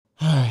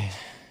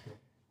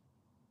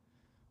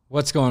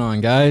What's going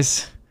on,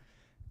 guys?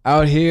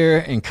 Out here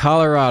in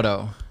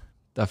Colorado,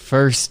 the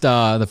first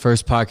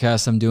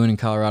podcast I'm doing in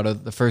Colorado,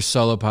 the first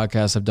solo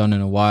podcast I've done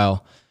in a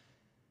while.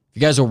 If you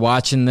guys are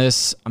watching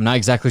this, I'm not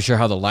exactly sure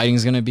how the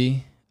lighting's going to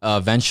be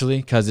eventually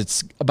because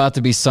it's about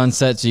to be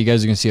sunset, so you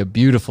guys are going to see a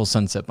beautiful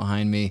sunset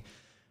behind me.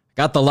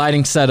 Got the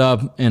lighting set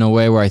up in a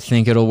way where I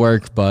think it'll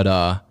work,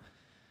 but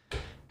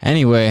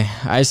anyway,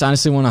 I just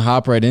honestly want to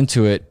hop right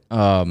into it.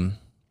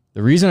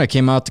 The reason I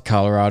came out to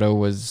Colorado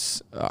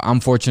was I'm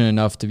fortunate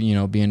enough to,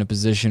 be in a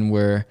position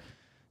where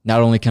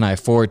not only can I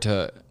afford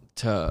to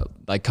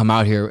like come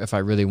out here if I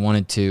really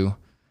wanted to,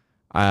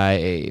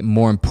 I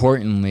more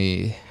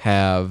importantly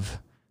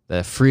have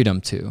the freedom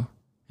to.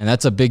 And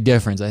that's a big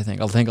difference, I think.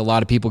 I think a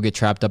lot of people get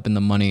trapped up in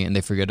the money and they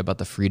forget about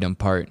the freedom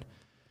part.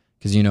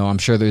 Because, I'm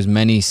sure there's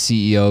many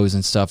CEOs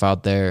and stuff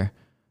out there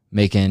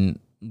making,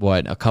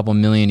 a couple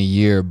million a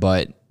year,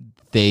 but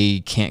they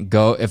can't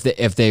go. If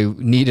they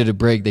needed a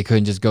break, they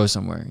couldn't just go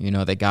somewhere.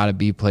 They got to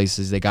be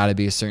places. They got to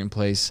be a certain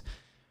place.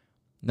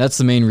 That's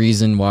the main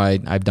reason why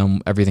I've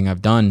done everything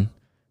I've done,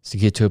 is to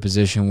get to a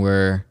position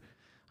where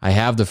I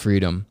have the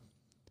freedom.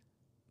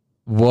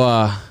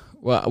 Well,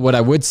 what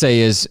I would say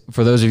is,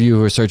 for those of you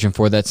who are searching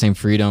for that same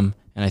freedom,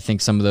 and I think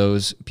some of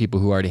those people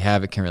who already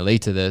have it can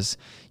relate to this,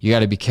 you got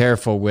to be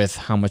careful with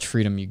how much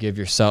freedom you give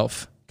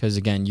yourself. Because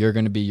again, you're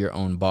going to be your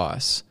own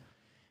boss.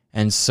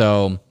 And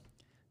so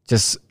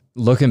just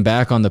looking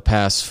back on the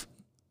past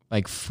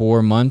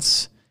 4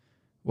 months,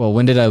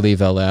 when did I leave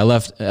LA? I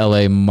left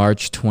LA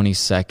March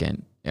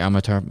 22nd. Yeah, I'm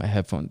going to turn up my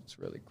headphones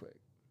really quick.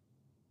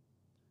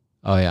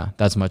 Oh yeah,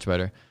 that's much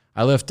better.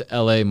 I left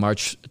LA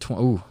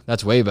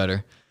that's way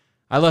better.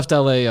 I left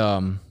LA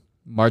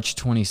March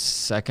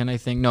 22nd, I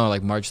think. No,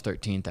 March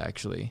 13th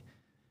actually.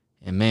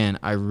 And man,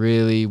 I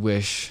really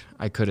wish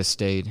I could have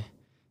stayed.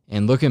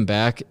 And looking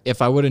back,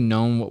 if I would have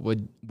known what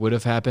would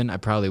have happened, I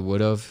probably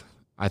would have.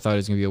 I thought it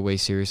was going to be a way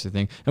serious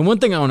thing. And one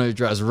thing I want to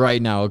address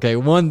right now, okay?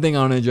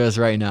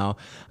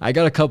 I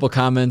got a couple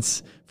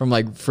comments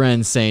from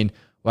friends saying,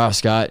 wow,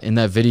 Scott, in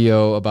that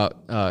video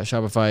about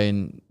Shopify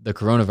and the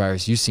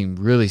coronavirus, you seem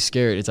really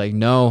scared. It's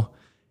no.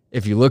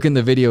 If you look in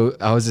the video,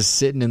 I was just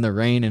sitting in the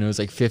rain and it was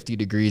 50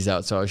 degrees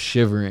out. So I was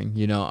shivering,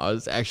 I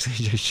was actually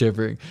just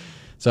shivering.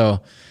 So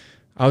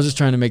I was just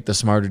trying to make the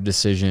smarter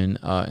decision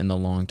in the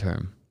long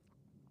term.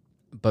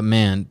 But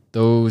man,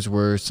 those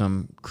were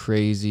some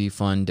crazy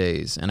fun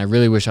days, and I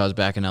really wish I was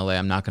back in LA.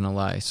 I'm not gonna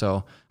lie.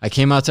 So I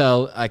came out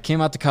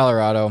to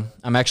Colorado.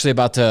 I'm actually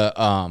about to.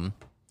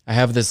 I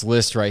have this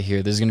list right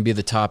here. This is gonna be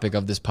the topic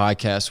of this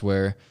podcast,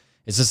 where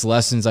it's just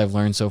lessons I've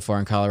learned so far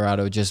in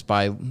Colorado, just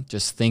by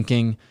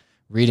thinking,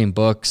 reading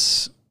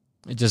books,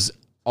 just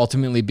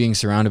ultimately being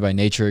surrounded by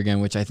nature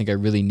again, which I think I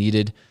really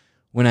needed.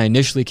 When I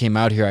initially came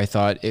out here, I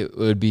thought it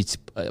would be.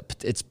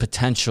 It's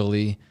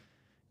potentially.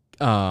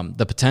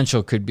 The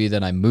potential could be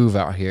that I move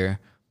out here.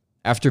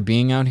 After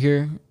being out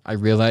here, I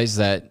realized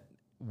that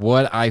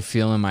what I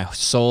feel in my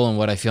soul and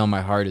what I feel in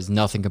my heart is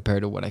nothing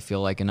compared to what I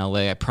feel like in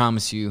LA. I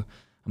promise you,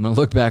 I'm going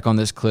to look back on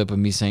this clip of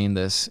me saying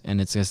this,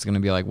 and it's just going to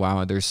be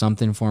wow, there's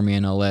something for me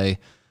in LA.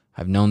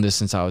 I've known this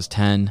since I was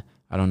 10.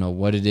 I don't know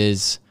what it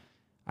is.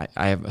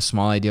 I have a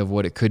small idea of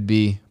what it could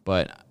be,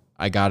 but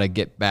I got to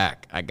get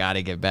back.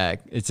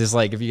 It's just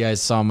if you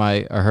guys saw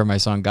or heard my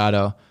song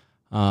Gato,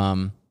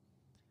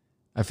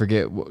 I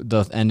forget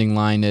the ending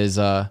line is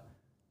ultralight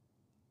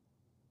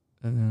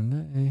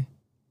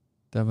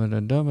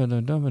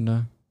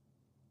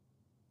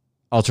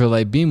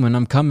beam when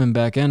I'm coming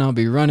back, and I'll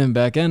be running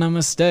back, and I'm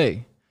gonna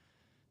stay,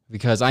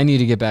 because I need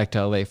to get back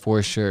to LA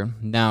for sure.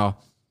 Now,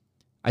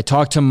 I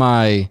talked to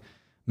my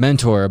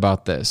mentor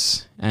about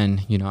this,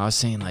 and I was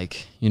saying I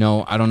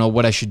don't know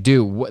what I should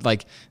do.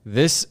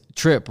 This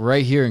trip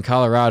right here in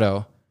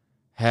Colorado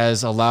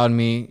has allowed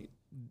me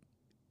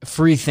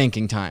free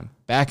thinking time.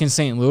 Back in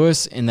St.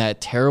 Louis, in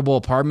that terrible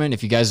apartment,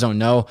 if you guys don't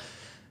know,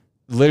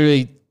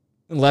 literally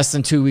less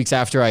than 2 weeks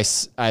after I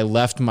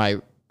left my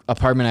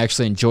apartment I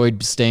actually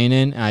enjoyed staying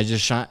in, and I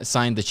just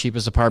signed the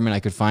cheapest apartment I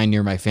could find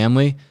near my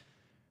family.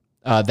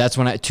 That's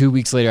when 2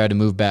 weeks later I had to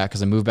move back,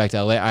 because I moved back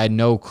to LA. I had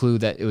no clue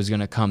that it was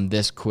going to come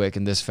this quick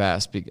and this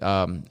fast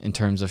in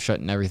terms of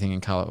shutting everything in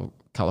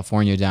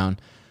California down.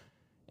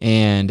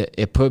 And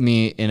it put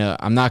me in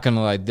I'm not going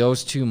to lie,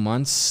 those 2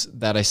 months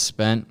that I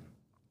spent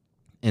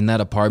in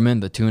that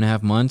apartment, the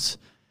 2.5 months,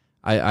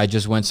 I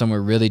just went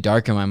somewhere really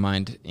dark in my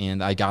mind.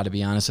 And I got to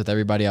be honest with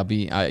everybody. I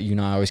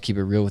always keep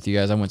it real with you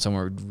guys. I went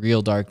somewhere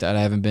real dark that I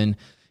haven't been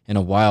in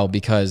a while,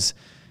 because,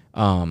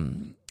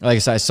 like I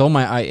said, I sold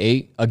my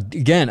i8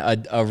 again.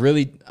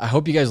 I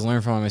hope you guys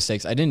learn from my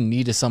mistakes. I didn't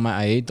need to sell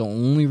my i8. The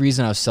only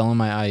reason I was selling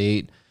my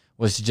i8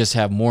 was to just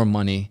have more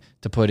money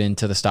to put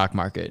into the stock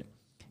market.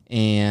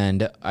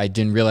 And I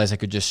didn't realize I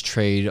could just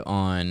trade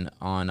on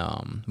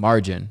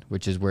margin,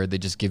 which is where they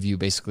just give you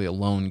basically a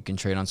loan you can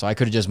trade on. So I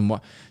could have just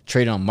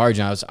traded on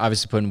margin. I was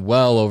obviously putting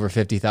well over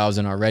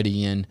 50,000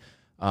 already in,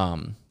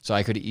 so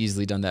I could have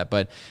easily done that.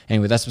 But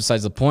anyway, that's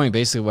besides the point.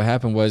 Basically, what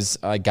happened was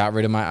I got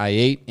rid of my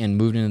i8 and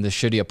moved into the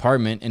shitty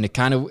apartment, and it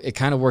kind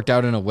of worked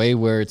out in a way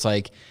where it's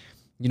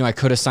I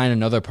could have signed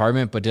another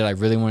apartment, but did I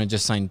really want to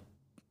just sign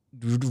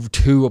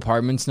 2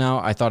 apartments now?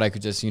 I thought I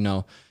could just,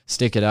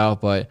 stick it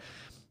out. But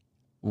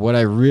what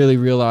I really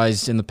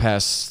realized in the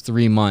past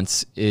 3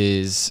 months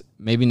is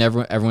maybe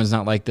never everyone's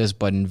not like this,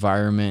 but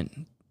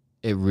environment,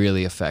 it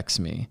really affects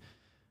me.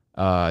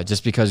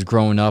 Just because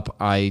growing up,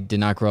 I did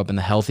not grow up in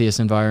the healthiest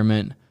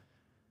environment.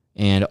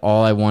 And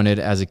all I wanted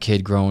as a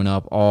kid growing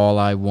up, all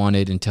I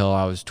wanted until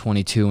I was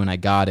 22 and I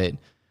got it,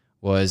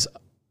 was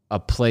a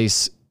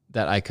place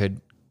that I could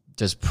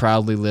just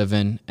proudly live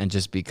in and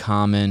just be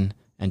common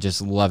and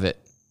just love it.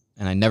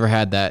 And I never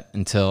had that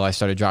until I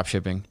started drop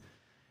shipping.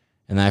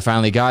 And then I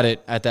finally got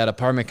it at that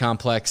apartment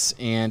complex,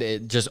 and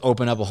it just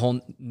opened up a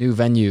whole new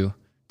venue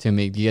to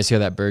me. Do you guys hear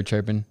that bird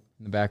chirping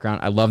in the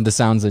background? I love the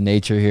sounds of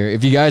nature here.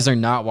 If you guys are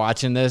not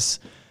watching this,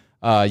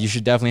 you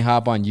should definitely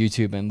hop on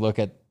YouTube and look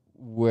at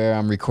where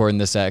I'm recording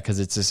this at, because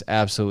it's just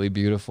absolutely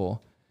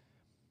beautiful.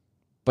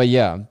 But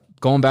yeah,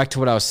 going back to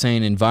what I was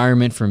saying,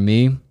 environment for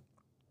me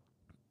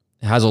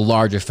has a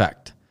large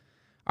effect.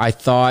 I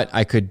thought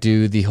I could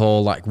do the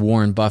whole like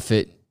Warren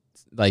Buffett,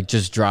 like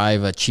just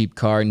drive a cheap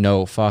car.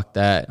 No, fuck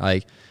that.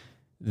 Like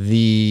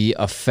the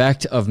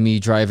effect of me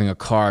driving a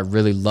car I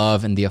really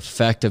love, and the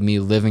effect of me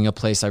living a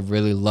place I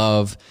really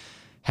love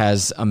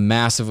has a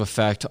massive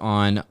effect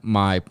on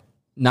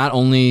not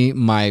only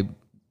my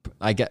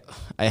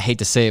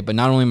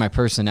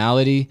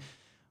personality,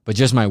 but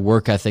just my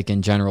work ethic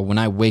in general. When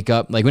I wake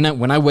up, like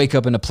when I wake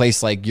up in a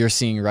place like you're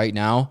seeing right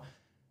now,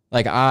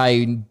 like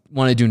I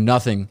want to do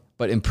nothing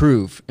but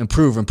improve.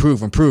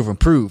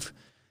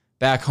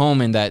 Back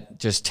home in that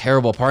just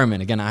terrible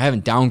apartment. Again, I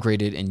haven't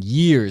downgraded in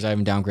years.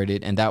 I'm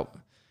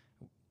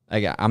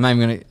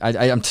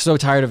so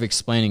tired of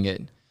explaining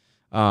it.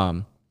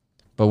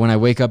 But when I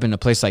wake up in a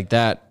place like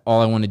that,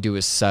 all I want to do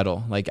is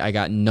settle. Like I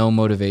got no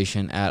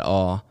motivation at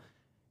all.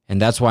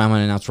 And that's why I'm going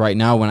to announce right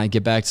now, when I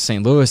get back to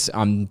St. Louis,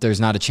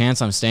 there's not a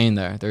chance I'm staying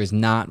there. There is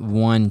not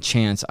one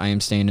chance I am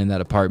staying in that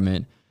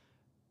apartment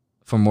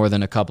for more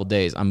than a couple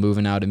days. I'm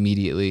moving out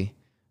immediately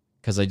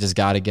because I just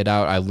got to get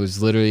out. I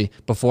was literally,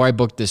 before I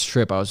booked this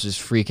trip, I was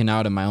just freaking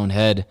out in my own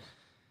head.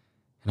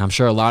 And I'm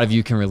sure a lot of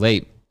you can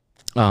relate.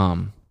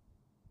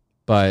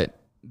 But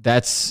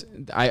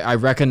I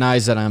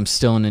recognize that I'm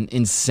still in an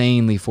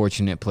insanely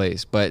fortunate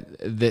place, but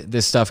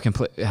this stuff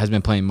has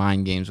been playing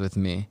mind games with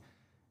me.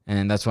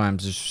 And that's why I'm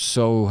just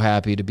so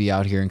happy to be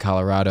out here in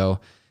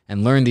Colorado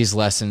and learn these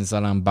lessons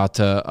that I'm about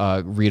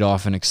to read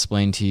off and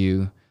explain to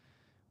you.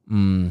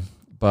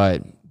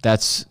 But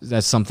that's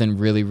something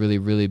really, really,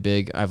 really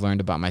big I've learned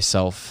about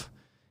myself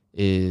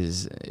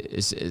is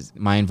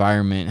my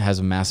environment has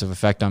a massive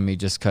effect on me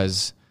just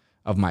because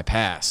of my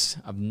past.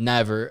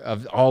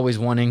 Of always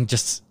wanting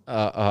just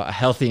a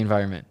healthy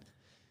environment.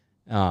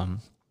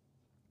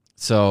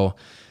 So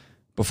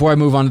before I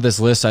move on to this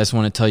list, I just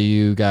want to tell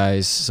you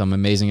guys some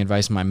amazing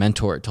advice. My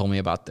mentor told me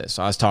about this.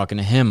 So I was talking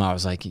to him. I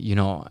was like,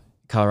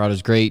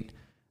 Colorado's great.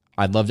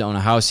 I'd love to own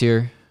a house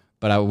here,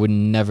 but I would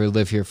never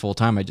live here full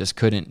time. I just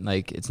couldn't.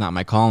 Like, it's not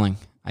my calling.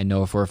 I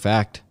know it for a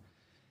fact.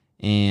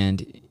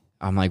 And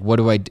I'm like, what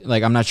do I do?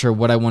 Like, I'm not sure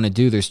what I want to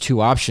do. There's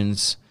 2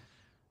 options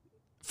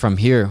from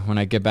here. When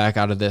I get back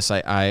out of this,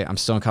 I'm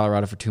still in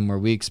Colorado for 2 more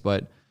weeks,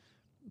 but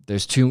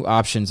there's 2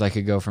 options I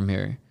could go from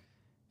here.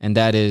 And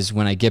that is,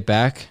 when I get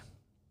back,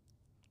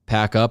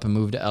 pack up and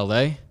move to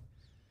LA.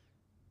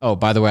 Oh,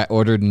 by the way, I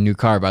ordered a new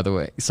car, by the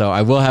way. So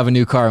I will have a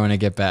new car when I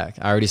get back.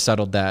 I already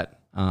settled that.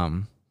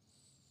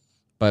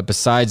 But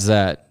besides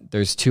that,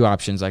 there's 2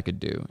 options I could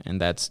do.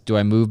 And that's, do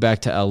I move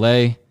back to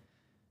LA?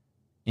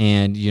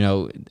 And,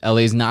 LA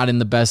is not in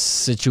the best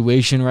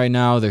situation right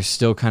now. They're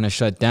still kind of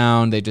shut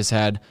down. They just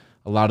had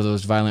a lot of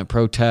those violent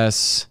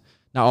protests.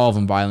 Not all of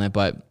them violent,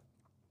 but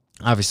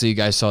obviously you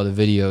guys saw the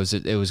videos.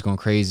 It was going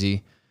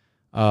crazy.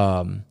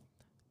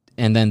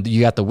 And then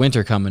you got the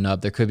winter coming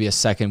up. There could be a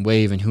second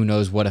wave, and who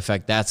knows what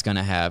effect that's going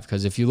to have.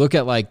 Because if you look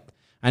at,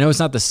 I know it's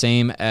not the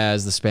same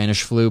as the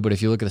Spanish flu, but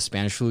if you look at the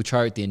Spanish flu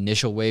chart, the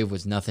initial wave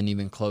was nothing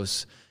even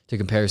close to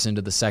comparison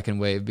to the second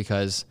wave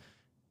because,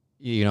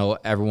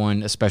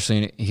 everyone,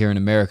 especially here in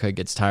America,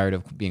 gets tired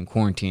of being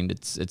quarantined.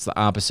 It's the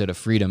opposite of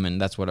freedom,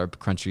 and that's what our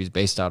country is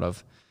based out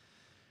of.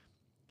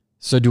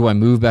 So do I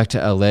move back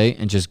to LA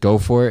and just go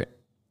for it?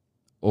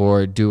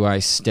 Or do I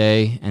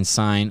stay and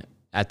sign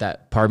at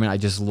that apartment I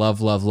just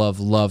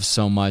love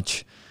so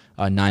much,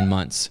 9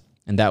 months?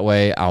 And that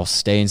way I'll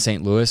stay in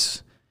St.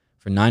 Louis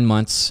for 9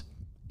 months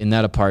in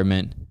that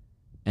apartment.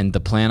 And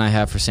the plan I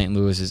have for St.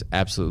 Louis is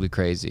absolutely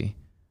crazy.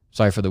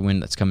 Sorry for the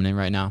wind that's coming in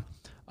right now.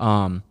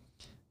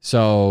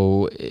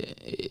 So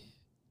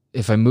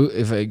if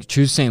I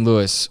choose St.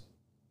 Louis,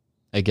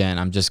 again,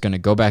 I'm just going to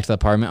go back to the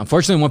apartment.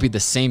 Unfortunately, it won't be the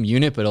same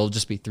unit, but it'll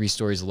just be 3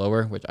 stories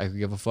lower, which I could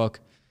give a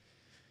fuck.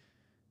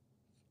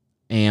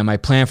 And my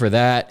plan for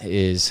that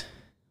is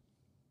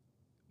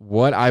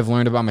what I've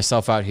learned about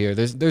myself out here.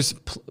 There's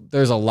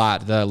a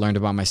lot that I learned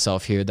about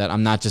myself here that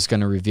I'm not just going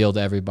to reveal to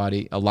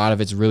everybody. A lot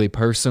of it's really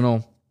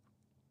personal.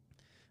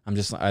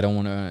 I don't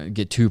want to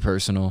get too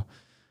personal,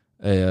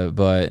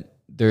 but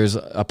there's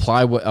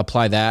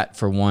apply that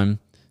for 1.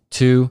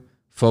 2,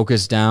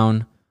 focus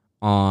down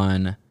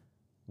on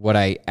what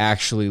I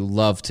actually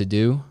love to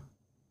do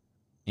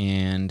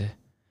and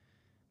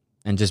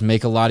just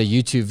make a lot of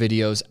YouTube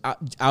videos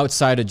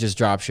outside of just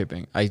drop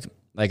shipping. I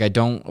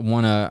don't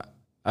want to,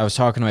 I was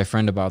talking to my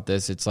friend about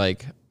this. It's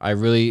like, I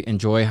really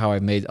enjoy how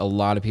I've made a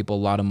lot of people a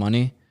lot of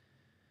money.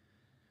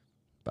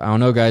 But I don't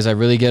know, guys, I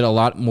really get a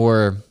lot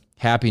more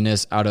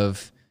happiness out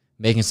of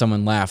making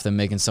someone laugh than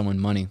making someone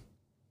money.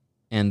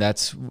 And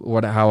that's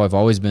how I've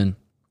always been.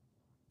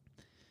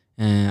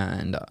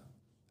 And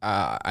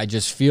I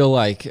just feel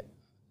like,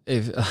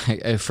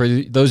 if for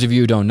those of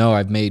you who don't know,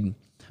 I've made,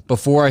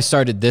 before I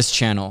started this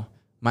channel,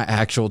 my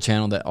actual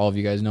channel that all of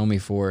you guys know me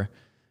for,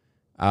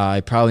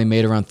 I probably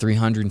made around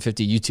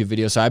 350 YouTube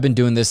videos. So I've been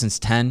doing this since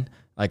 10.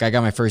 Like, I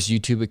got my first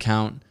YouTube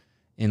account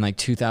in like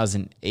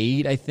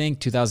 2008, I think,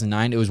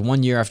 2009. It was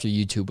 1 year after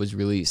YouTube was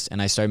released.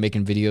 And I started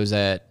making videos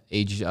at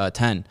age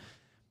 10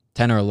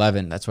 or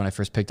 11. That's when I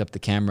first picked up the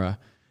camera.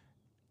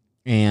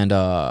 And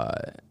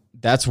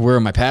that's where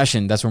my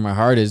passion, that's where my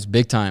heart is,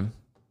 big time.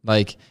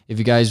 Like, if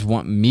you guys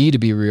want me to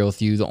be real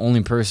with you, the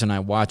only person I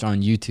watch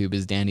on YouTube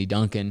is Danny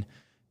Duncan,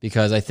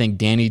 because I think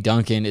Danny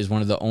Duncan is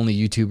one of the only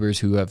YouTubers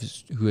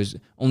who is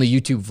only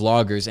YouTube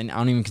vloggers, and I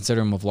don't even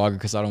consider him a vlogger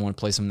because I don't want to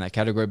place him in that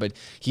category, but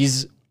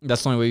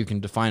that's the only way you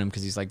can define him,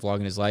 because he's like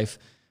vlogging his life.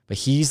 But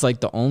he's like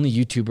the only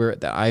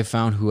YouTuber that I've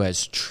found who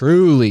has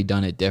truly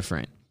done it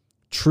different.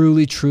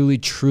 Truly, truly,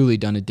 truly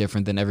done it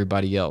different than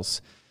everybody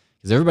else.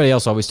 Because everybody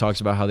else always talks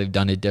about how they've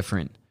done it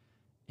different.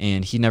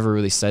 And he never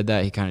really said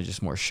that. He kind of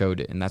just more showed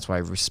it. And that's why I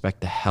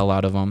respect the hell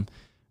out of him.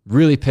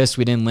 Really pissed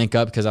we didn't link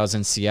up because I was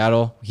in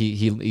Seattle.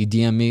 He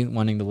DM'd me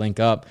wanting to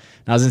link up.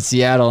 And I was in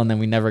Seattle, and then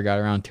we never got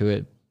around to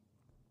it,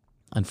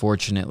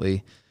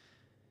 unfortunately.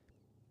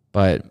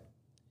 But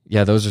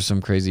yeah, those are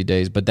some crazy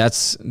days. But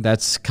that's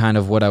kind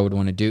of what I would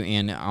want to do.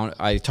 And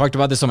I talked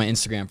about this on my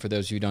Instagram, for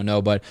those of you who don't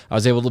know, but I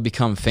was able to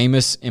become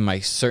famous in my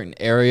certain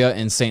area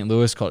in St.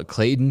 Louis called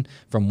Clayton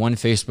from one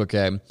Facebook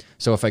ad.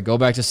 So if I go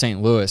back to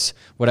St. Louis,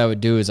 what I would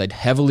do is I'd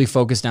heavily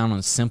focus down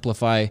on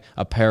Simplify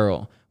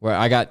Apparel, where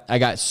I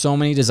got so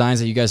many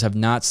designs that you guys have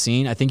not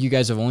seen. I think you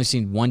guys have only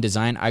seen one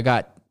design. I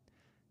got,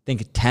 I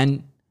think,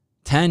 10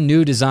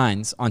 new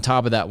designs on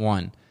top of that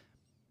one.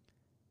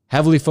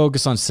 Heavily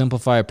focus on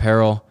Simplify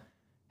Apparel.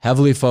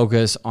 Heavily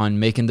focus on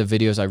making the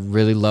videos I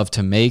really love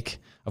to make.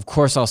 Of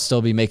course, I'll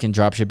still be making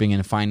dropshipping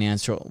and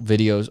financial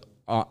videos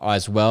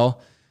as well.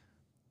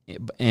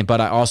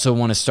 But I also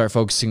want to start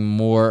focusing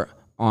more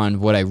on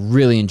what I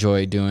really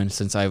enjoy doing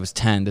since I was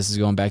 10. This is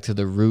going back to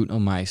the root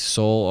of my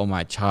soul, of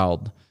my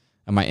child,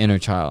 of my inner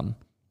child.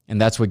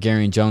 And that's what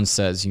Gary Jones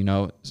says,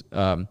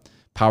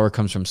 power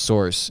comes from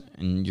source,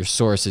 and your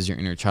source is your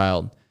inner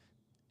child.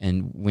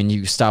 And when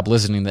you stop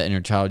listening to the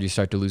inner child, you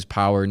start to lose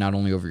power, not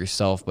only over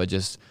yourself, but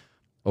just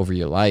over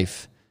your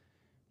life.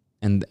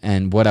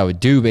 And what I would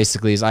do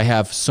basically is I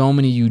have so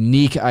many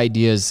unique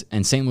ideas,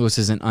 and St. Louis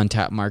is an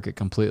untapped market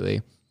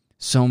completely.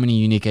 So many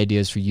unique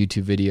ideas for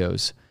YouTube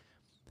videos.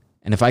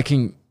 And if I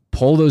can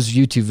pull those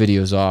YouTube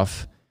videos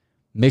off,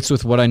 mixed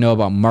with what I know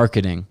about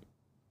marketing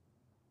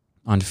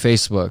on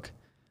Facebook,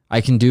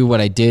 I can do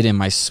what I did in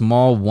my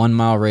small 1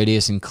 mile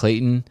radius in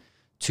Clayton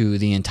to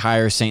the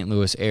entire St.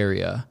 Louis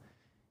area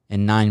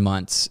in 9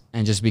 months,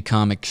 and just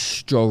become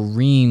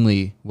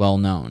extremely well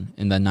known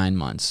in the 9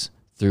 months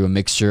through a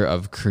mixture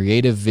of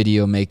creative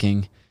video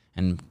making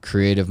and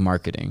creative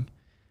marketing.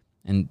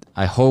 And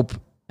I hope,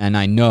 and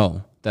I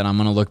know that I'm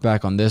going to look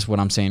back on this, what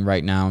I'm saying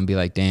right now, and be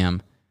like,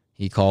 damn,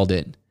 he called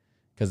it.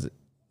 Because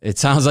it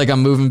sounds like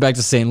I'm moving back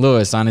to St.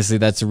 Louis. Honestly,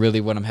 that's really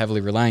what I'm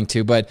heavily relying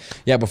to. But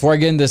yeah, before I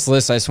get into this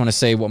list, I just want to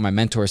say what my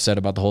mentor said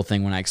about the whole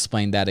thing when I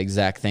explained that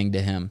exact thing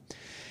to him.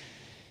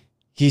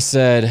 He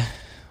said,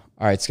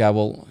 all right, Scott,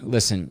 well,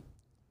 listen,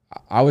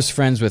 I was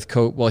friends with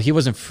Kobe. Well, he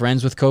wasn't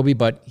friends with Kobe,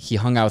 but he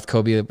hung out with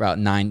Kobe about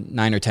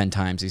nine or 10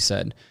 times, he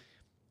said.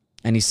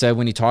 And he said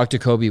when he talked to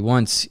Kobe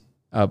once,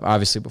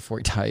 obviously before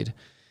he died,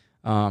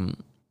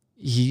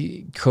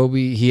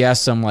 he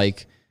asked him,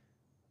 like,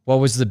 what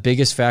was the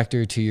biggest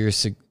factor to your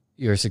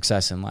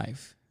success in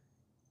life?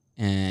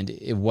 And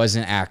it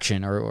wasn't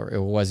action, or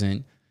it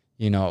wasn't,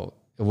 it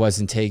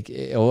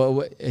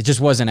just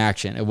wasn't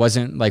action. It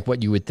wasn't like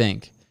what you would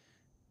think.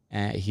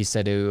 He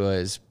said it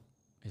was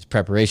his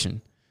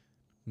preparation.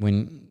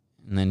 And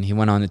then he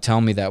went on to tell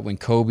me that when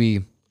Kobe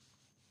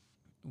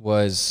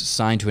was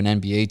signed to an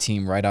NBA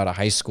team right out of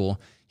high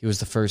school, he was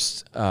the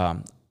first,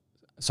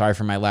 sorry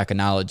for my lack of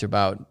knowledge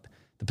about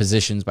the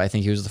positions, but I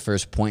think he was the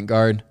first point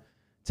guard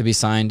to be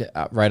signed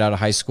right out of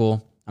high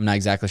school. I'm not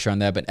exactly sure on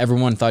that, but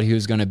everyone thought he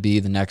was going to be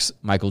the next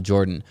Michael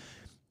Jordan,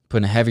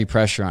 putting a heavy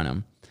pressure on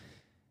him.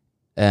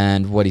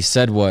 And what he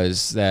said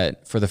was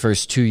that for the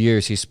first 2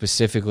 years, he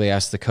specifically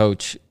asked the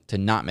coach to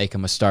not make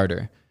him a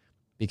starter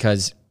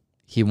because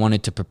he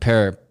wanted to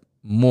prepare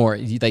more.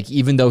 Like,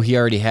 even though he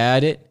already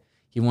had it,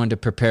 he wanted to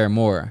prepare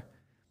more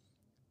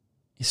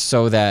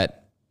so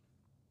that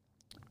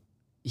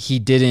he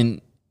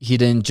didn't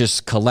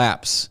just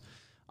collapse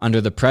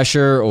under the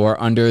pressure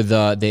or under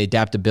the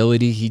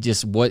adaptability. He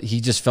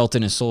just felt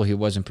in his soul he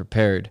wasn't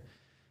prepared.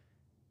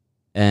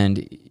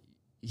 And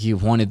he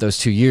wanted those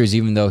 2 years,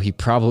 even though he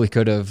probably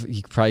could have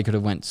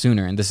went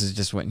sooner. And this is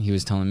just what he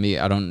was telling me.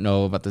 I don't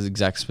know about the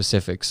exact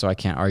specifics, so I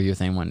can't argue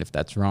with anyone if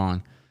that's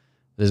wrong.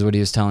 This is what he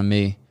was telling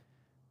me.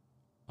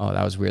 Oh,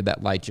 that was weird.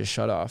 That light just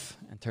shut off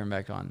and turned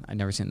back on. I'd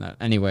never seen that.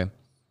 Anyway,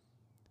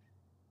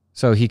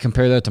 so he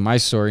compared that to my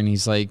story, and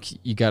he's like,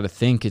 you got to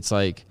think, it's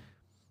like,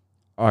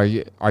 are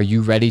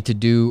you ready to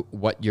do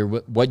what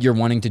you're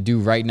wanting to do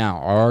right now?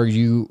 Are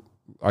you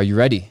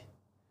ready?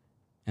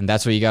 And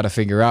that's what you got to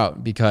figure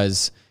out,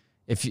 because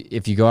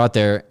if you go out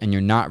there and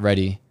you're not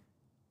ready,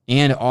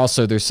 and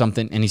also there's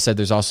something, and he said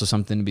there's also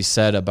something to be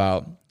said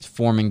about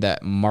forming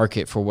that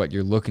market for what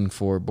you're looking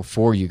for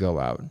before you go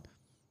out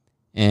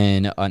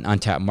in an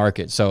untapped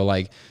market. So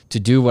like, to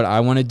do what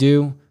I want to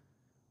do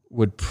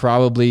would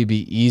probably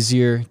be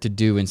easier to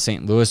do in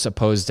St. Louis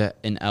opposed to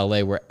in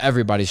LA, where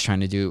everybody's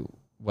trying to do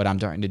what I'm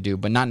trying to do,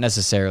 but not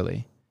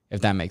necessarily,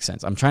 if that makes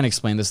sense. I'm trying to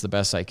explain this the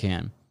best I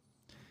can.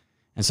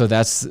 And so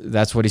that's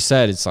what he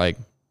said. It's like,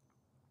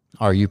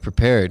 are you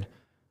prepared?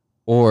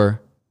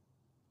 Or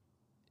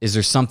is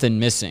there something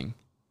missing?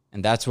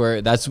 And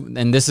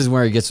and this is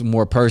where it gets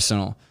more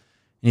personal. And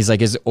he's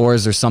like, is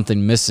there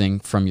something missing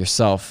from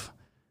yourself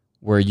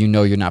where you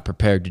know you're not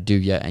prepared to do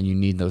yet and you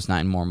need those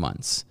 9 more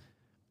months?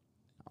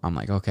 I'm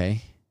like,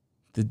 okay,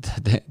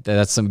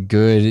 that's some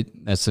good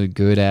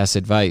ass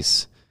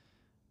advice.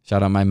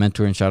 Shout out my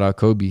mentor and shout out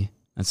Kobe.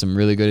 That's some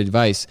really good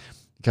advice,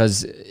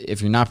 because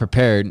if you're not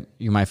prepared,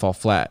 you might fall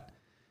flat.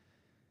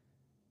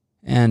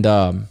 And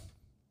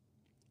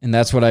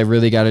that's what I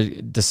really got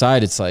to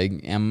decide. It's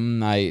like,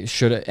 and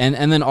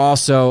then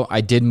also I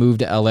did move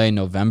to LA in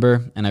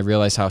November, and I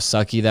realized how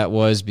sucky that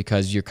was,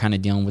 because you're kind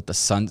of dealing with the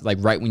sun. Like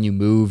right when you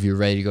move, you're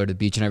ready to go to the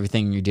beach and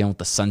everything, and you're dealing with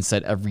the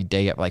sunset every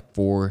day at like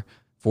 4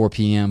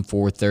 p.m.,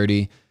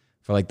 4:30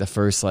 for like the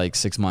first like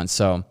 6 months.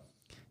 So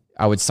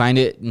I would sign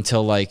it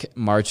until like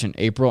March and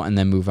April and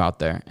then move out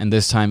there. And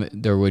this time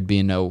there would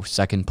be no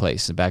second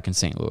place back in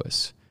St.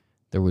 Louis.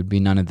 There would be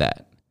none of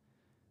that.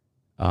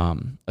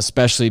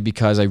 Especially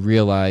because I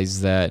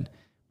realized that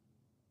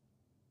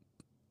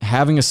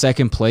having a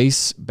second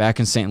place back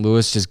in St.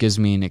 Louis just gives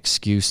me an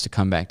excuse to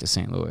come back to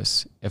St.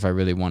 Louis if I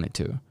really wanted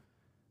to.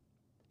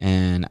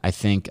 And I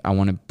think I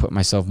want to put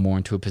myself more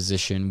into a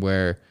position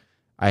where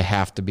I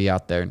have to be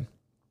out there.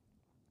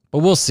 But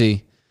we'll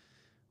see.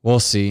 We'll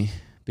see.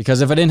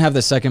 Because if I didn't have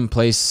the second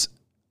place,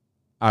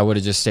 I would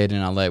have just stayed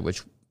in LA,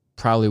 which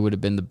probably would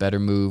have been the better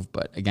move.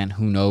 But again,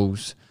 who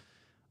knows?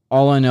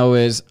 All I know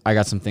is I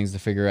got some things to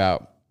figure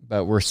out.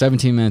 But we're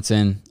 17 minutes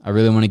in. I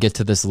really want to get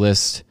to this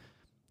list.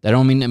 I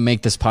don't mean to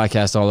make this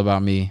podcast all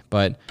about me,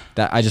 but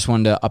that I just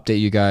wanted to update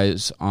you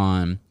guys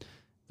on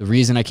the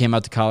reason I came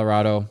out to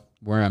Colorado,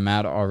 where I'm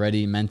at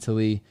already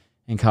mentally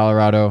in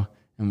Colorado,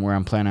 and where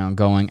I'm planning on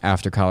going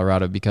after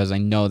Colorado, because I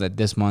know that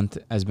this month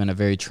has been a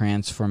very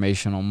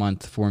transformational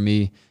month for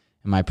me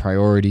and my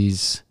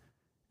priorities.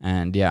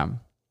 And yeah,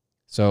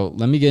 so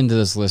let me get into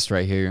this list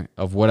right here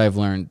of what I've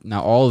learned.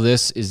 Now, all of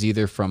this is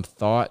either from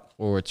thought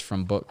or it's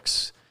from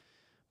books,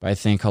 but I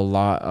think a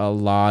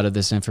lot of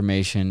this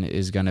information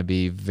is going to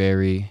be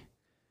very,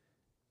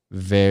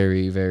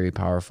 very, very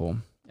powerful.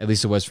 At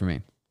least it was for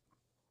me.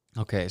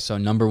 Okay, so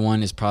number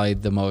one is probably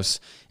the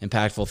most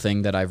impactful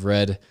thing that I've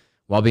read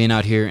while being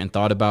out here and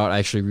thought about. I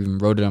actually even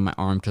wrote it on my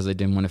arm because I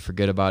didn't want to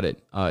forget about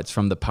it. It's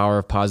from The Power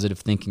of Positive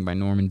Thinking by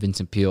Norman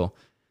Vincent Peale.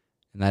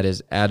 And that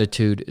is,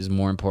 attitude is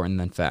more important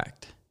than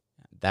fact.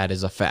 That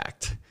is a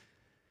fact.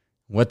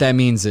 What that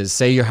means is,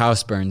 say your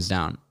house burns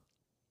down.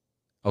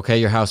 Okay,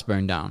 your house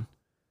burned down.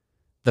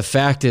 The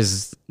fact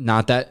is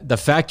not that. The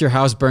fact your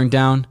house burned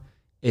down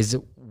is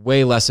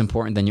way less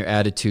important than your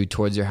attitude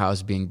towards your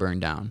house being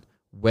burned down.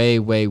 Way,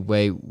 way,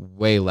 way,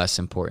 way less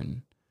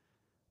important.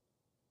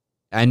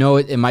 I know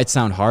it might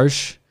sound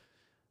harsh,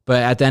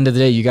 but at the end of the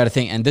day, you got to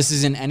think, and this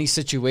is in any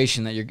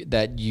situation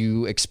that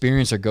you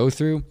experience or go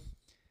through.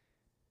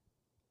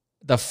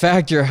 The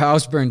fact your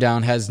house burned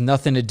down has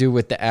nothing to do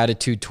with the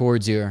attitude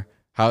towards your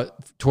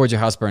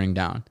house burning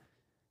down.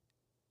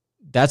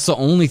 That's the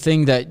only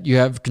thing that you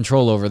have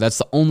control over. That's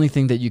the only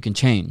thing that you can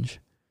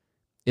change,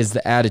 is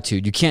the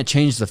attitude. You can't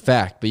change the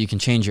fact, but you can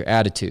change your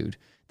attitude.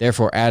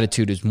 Therefore,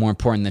 attitude is more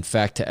important than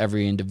fact to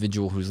every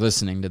individual who's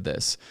listening to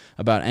this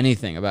about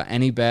anything, about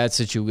any bad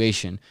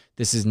situation.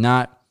 This is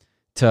not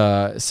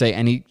to say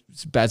any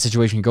bad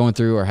situation you're going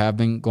through or have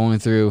been going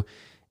through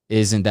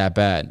isn't that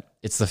bad.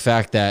 It's the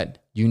fact that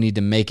you need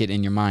to make it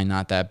in your mind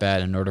not that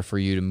bad in order for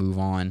you to move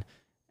on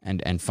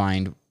and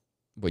find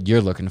what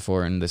you're looking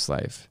for in this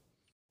life.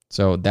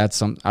 So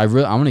that's I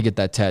want to get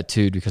that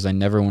tattooed, because I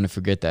never want to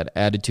forget that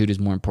attitude is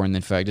more important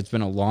than fact. It's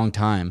been a long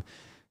time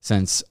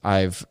since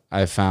I've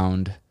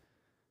found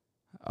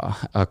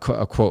a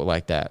quote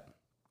like that.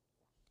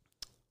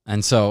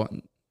 And so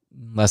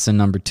lesson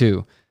number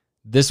 2,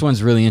 this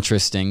one's really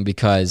interesting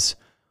because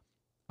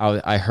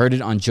I heard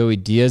it on Joey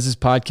Diaz's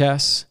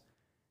podcast,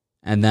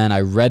 and then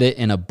I read it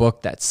in a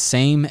book that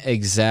same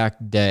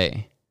exact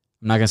day.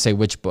 I'm not going to say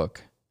which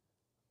book,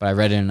 but I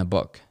read it in a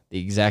book the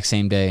exact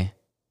same day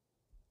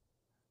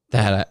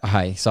that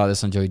I saw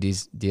this on Joey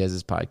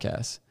Diaz's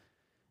podcast.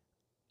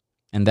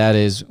 And that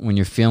is, when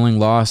you're feeling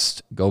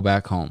lost, go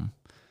back home.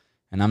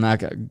 And I'm not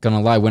going to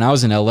lie. When I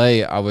was in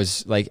LA, I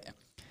was like,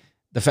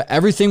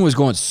 everything was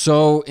going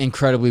so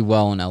incredibly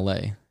well in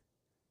LA.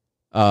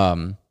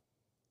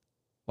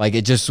 Like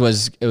it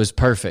was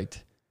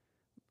perfect.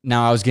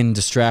 Now I was getting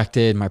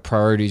distracted. My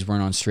priorities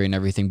weren't on straight and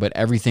everything, but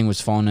everything was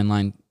falling in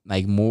line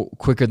like more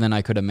quicker than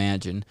I could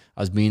imagine.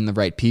 I was meeting the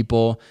right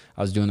people.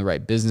 I was doing the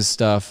right business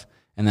stuff,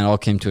 and then it all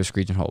came to a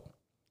screeching halt.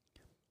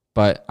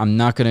 But I'm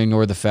not going to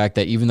ignore the fact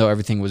that even though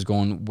everything was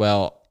going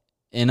well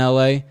in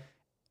LA,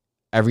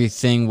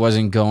 everything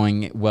wasn't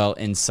going well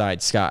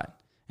inside Scott.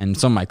 And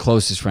some of my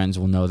closest friends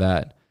will know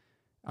that.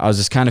 I was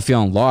just kind of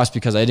feeling lost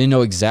because I didn't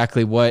know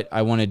exactly what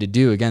I wanted to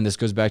do. Again, this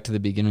goes back to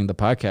the beginning of the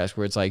podcast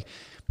where it's like,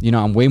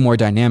 I'm way more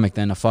dynamic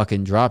than a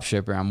fucking drop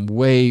shipper. I'm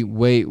way,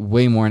 way,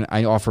 way more. And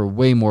I offer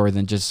way more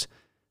than just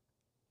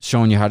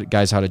showing you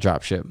guys how to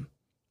drop ship.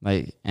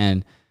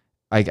 And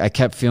I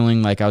kept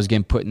feeling like I was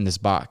getting put in this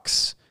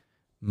box,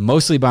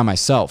 mostly by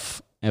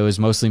myself. It was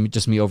mostly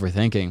just me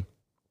overthinking.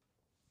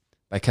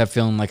 I kept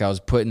feeling like I was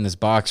put in this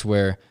box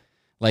where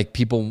like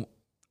people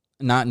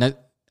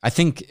I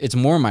think it's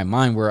more in my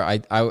mind where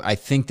I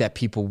think that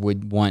people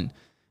would want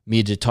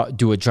me to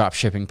do a drop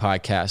shipping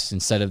podcast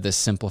instead of this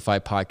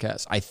simplified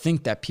podcast. I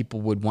think that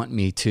people would want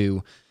me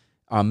to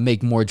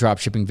make more drop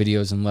shipping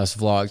videos and less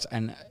vlogs,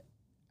 and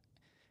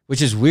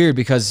which is weird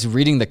because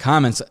reading the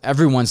comments,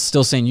 everyone's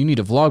still saying you need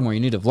to vlog more, you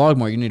need to vlog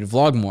more, you need to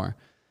vlog more.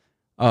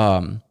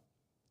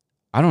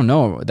 I don't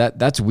know.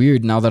 That's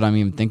weird now that I'm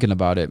even thinking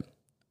about it.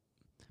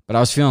 But I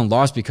was feeling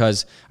lost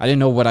because I didn't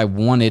know what I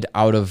wanted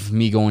out of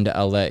me going to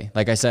LA.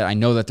 Like I said, I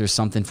know that there's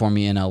something for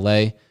me in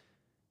LA,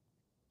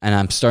 and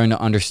I'm starting to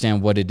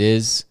understand what it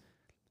is,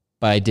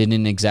 but I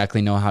didn't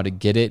exactly know how to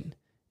get it,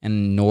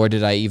 and nor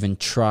did I even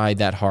try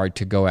that hard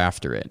to go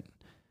after it.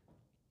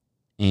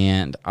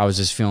 And I was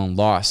just feeling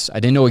lost. I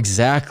didn't know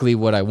exactly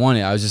what I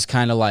wanted. I was just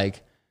kind of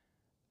like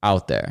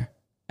out there,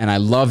 and I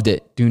loved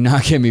it. Do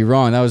not get me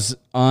wrong. That was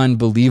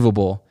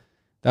unbelievable.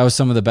 That was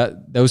some of the best.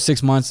 Those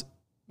 6 months,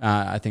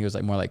 I think it was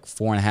like more like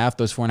 4.5.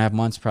 Those 4.5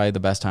 months, probably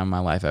the best time of my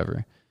life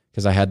ever.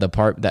 Because I had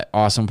that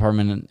awesome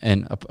apartment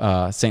in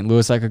St.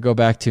 Louis I could go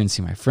back to and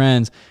see my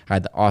friends. I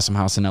had the awesome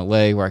house in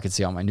LA where I could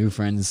see all my new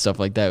friends and stuff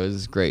like that. It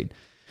was great.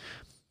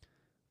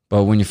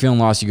 But when you're feeling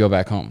lost, you go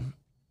back home.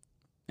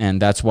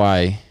 And that's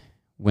why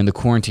when the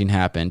quarantine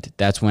happened,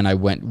 that's when I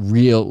went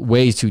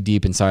way too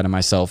deep inside of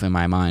myself in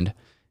my mind.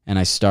 And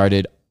I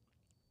started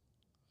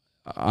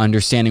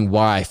understanding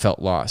why I felt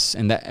lost.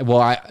 And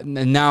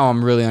now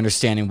I'm really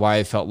understanding why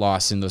I felt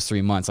lost in those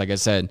 3 months. Like I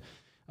said,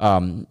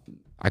 I'm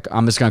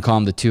just going to call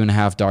them the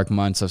 2.5 dark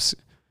months of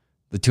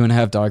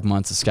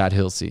Scott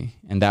Hilsey.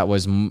 And that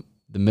was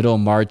the middle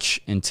of March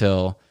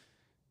until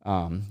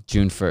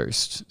June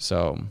 1st.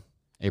 So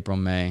April,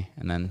 May,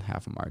 and then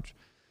half of March.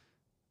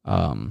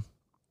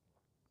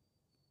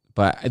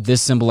 But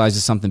this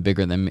symbolizes something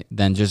bigger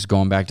than just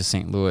going back to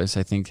St. Louis.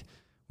 I think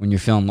when you're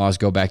feeling lost,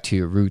 go back to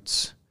your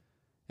roots.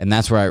 And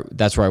that's where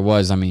I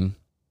was. I mean,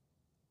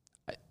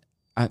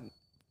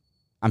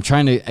 I'm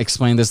trying to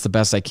explain this the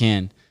best I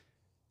can.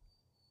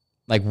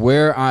 Like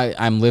where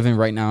I'm living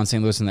right now in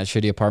St. Louis in that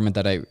shitty apartment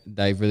that I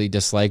really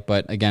dislike.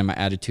 But again, my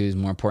attitude is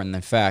more important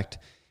than fact.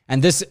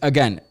 And this,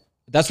 again,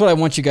 that's what I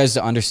want you guys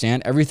to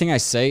understand. Everything I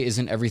say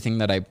isn't everything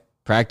that I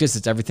practice.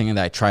 It's everything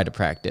that I try to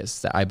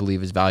practice that I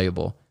believe is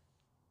valuable.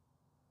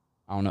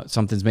 I don't know.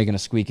 Something's making a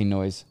squeaking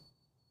noise.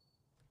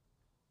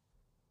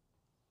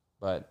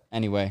 But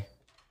anyway.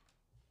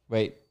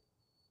 Wait.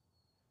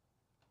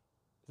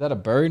 Is that a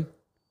bird?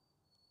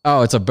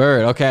 Oh, it's a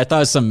bird. Okay, I thought it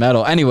was some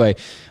metal. Anyway,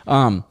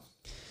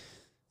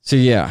 so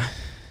yeah,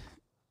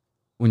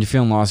 when you're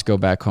feeling lost, go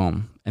back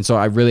home. And so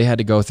I really had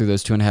to go through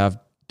those 2.5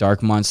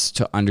 dark months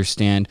to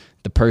understand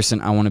the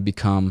person I want to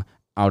become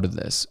out of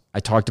this. I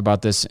talked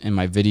about this in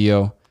my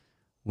video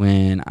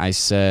when I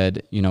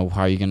said,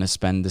 how are you going to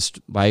spend this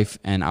life?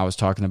 And I was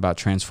talking about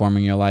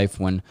transforming your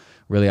life when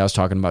really I was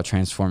talking about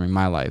transforming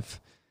my life.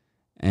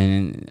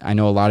 And I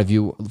know a lot of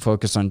you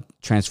focus on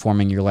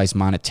transforming your life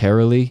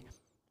monetarily,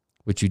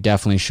 which you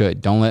definitely should.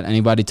 Don't let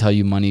anybody tell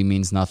you money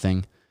means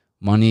nothing.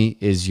 Money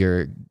is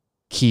your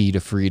key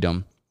to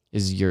freedom.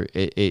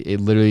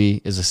 It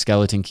literally is a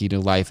skeleton key to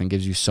life and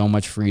gives you so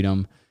much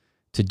freedom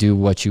to do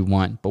what you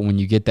want. But when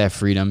you get that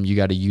freedom, you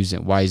got to use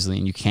it wisely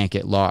and you can't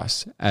get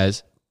lost.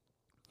 As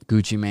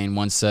Gucci Mane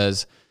once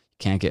says, you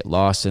can't get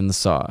lost in the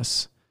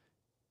sauce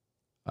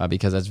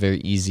because that's very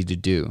easy to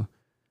do.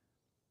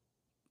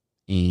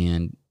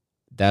 And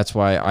that's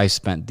why I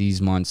spent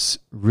these months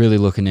really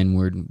looking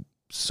inward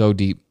so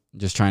deep,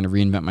 just trying to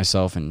reinvent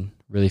myself and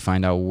really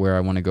find out where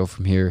I want to go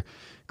from here,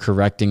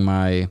 correcting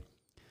my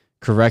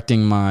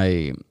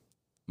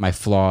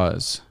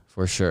flaws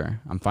for sure.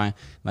 I'm fine.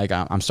 Like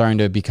I'm starting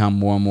to become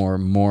more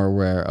and more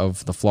aware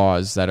of the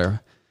flaws that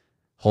are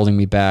holding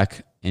me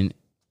back, and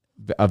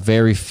a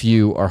very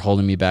few are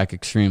holding me back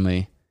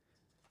extremely.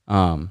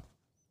 But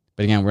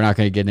again, we're not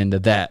going to get into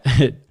that.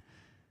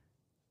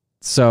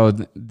 So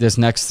this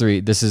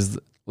is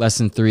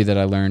lesson 3 that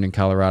I learned in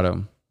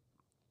Colorado.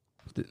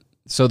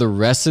 So the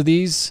rest of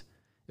these,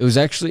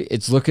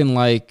 It's looking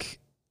like,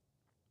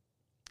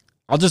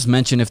 I'll just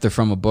mention if they're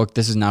from a book.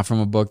 This is not from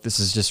a book. This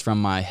is just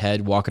from my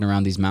head walking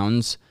around these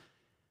mountains.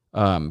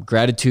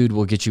 Gratitude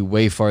will get you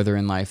way farther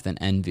in life than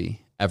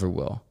envy ever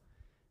will.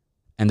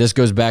 And this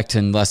goes back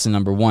to lesson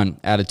number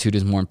 1. Attitude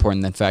is more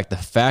important than fact. The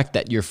fact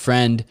that your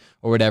friend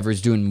or whatever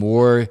is doing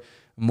more,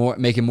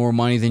 making more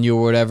money than you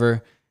or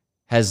whatever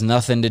has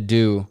nothing to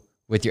do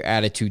with your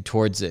attitude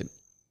towards it.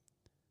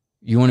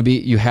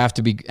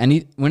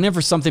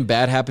 Whenever something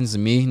bad happens to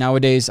me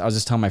nowadays, I was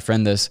just telling my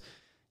friend this,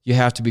 you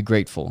have to be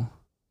grateful.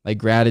 Like,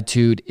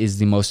 gratitude is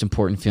the most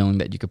important feeling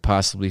that you could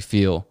possibly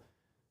feel.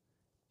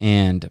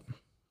 And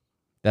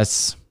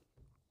it's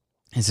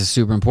just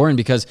super important,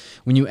 because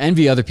when you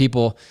envy other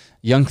people,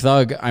 Young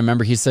Thug, I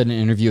remember he said in an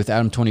interview with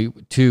Adam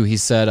 22, he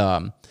said,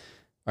 or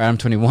Adam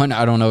 21,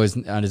 I don't know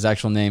his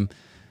actual name.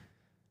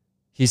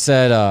 He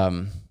said,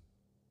 hold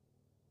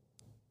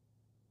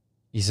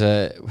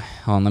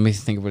on, let me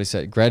think of what he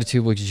said.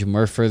 Gratitude will get you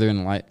more further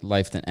in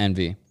life than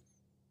envy.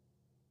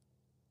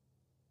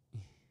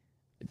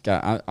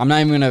 God, I'm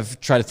not even going to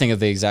try to think of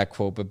the exact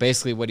quote, but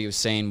basically what he was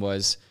saying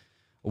was,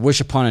 a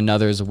wish upon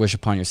another is a wish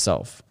upon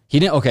yourself.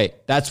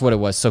 That's what it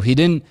was. So he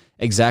didn't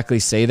exactly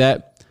say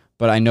that,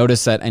 but I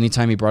noticed that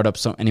anytime he brought up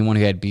anyone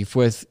he had beef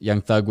with,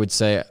 Young Thug would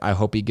say, I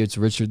hope he gets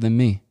richer than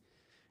me.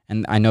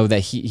 And I know that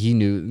he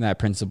knew that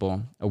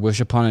principle. A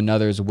wish upon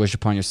another is a wish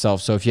upon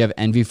yourself. So if you have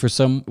envy for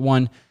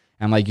someone,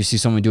 and like you see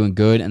someone doing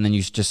good, and then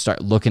you just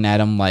start looking at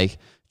them, like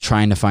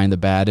trying to find the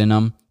bad in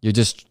them, you're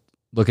just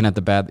looking at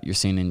the bad that you're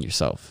seeing in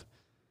yourself.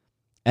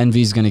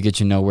 Envy is going to get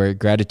you nowhere.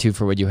 Gratitude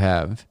for what you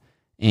have.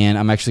 And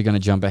I'm actually going to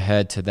jump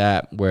ahead to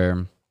that,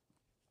 where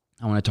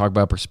I want to talk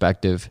about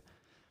perspective,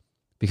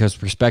 because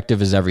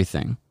perspective is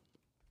everything.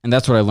 And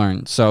that's what I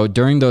learned. So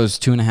during those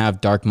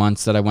 2.5 dark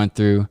months that I went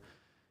through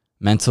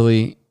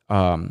mentally,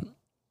 part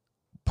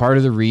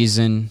of the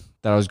reason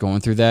that I was going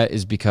through that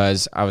is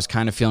because I was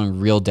kind of feeling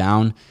real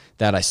down,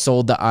 that I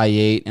sold the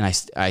i8 and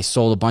I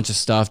sold a bunch of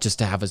stuff just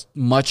to have as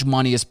much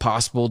money as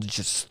possible to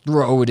just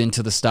throw it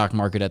into the stock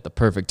market at the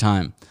perfect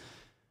time.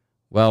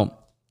 Well,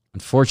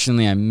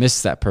 unfortunately, I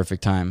missed that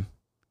perfect time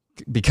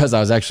because I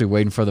was actually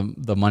waiting for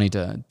the money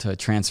to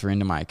transfer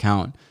into my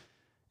account.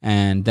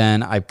 And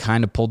then I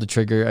kind of pulled the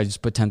trigger. I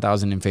just put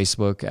 10,000 in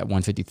Facebook at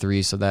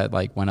 153. So that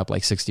went up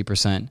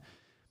 60%.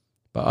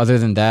 But other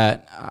than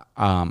that,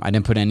 I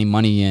didn't put any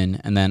money in.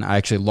 And then I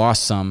actually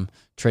lost some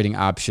trading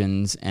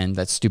options and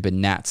that stupid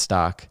Nat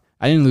stock.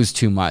 I didn't lose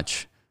too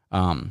much.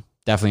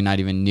 Definitely not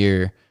even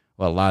near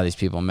what a lot of these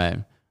people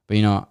made. But,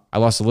 I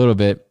lost a little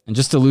bit. And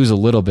just to lose a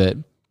little bit,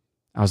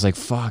 I was like,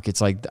 fuck, it's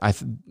like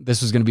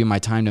this was going to be my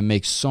time to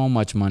make so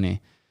much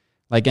money.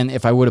 And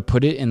if I would have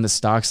put it in the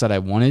stocks that I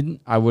wanted,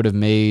 I would have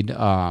made,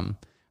 I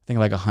think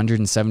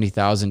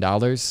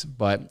 $170,000.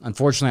 But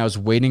unfortunately, I was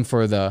waiting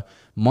for the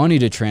money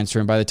to transfer.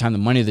 And by the time the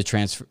money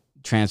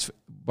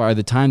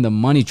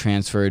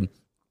transferred,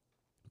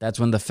 that's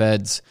when the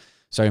feds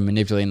started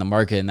manipulating the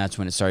market, and that's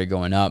when it started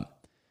going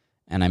up.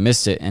 And I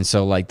missed it. And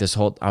so I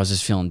was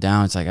just feeling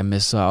down. It's like, I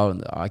missed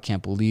out. I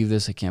can't believe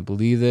this. I can't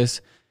believe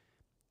this.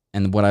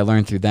 And what I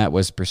learned through that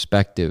was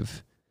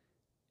perspective.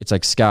 It's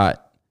like,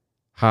 Scott,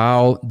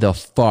 how the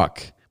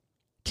fuck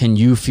can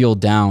you feel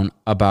down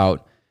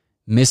about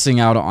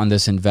missing out on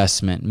this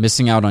investment,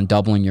 missing out on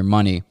doubling your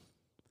money,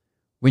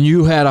 when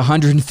you had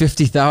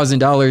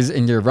 $150,000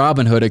 in your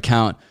Robinhood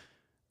account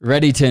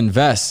ready to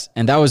invest,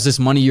 and that was this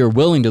money you're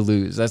willing to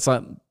lose? That's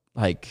not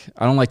I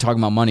don't like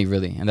talking about money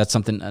really, and that's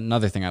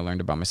another thing I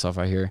learned about myself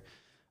out here.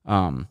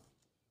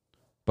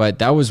 But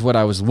that was what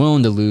I was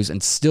willing to lose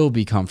and still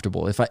be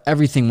comfortable. If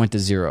everything went to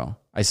zero,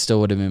 I still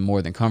would have been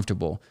more than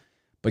comfortable.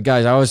 But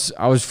guys,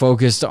 I was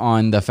focused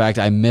on the fact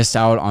I missed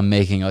out on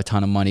making a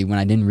ton of money when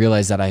I didn't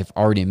realize that I've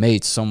already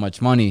made so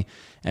much money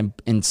and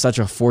in such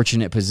a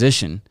fortunate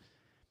position.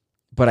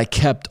 But I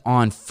kept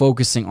on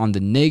focusing on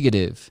the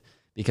negative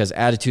because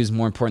attitude is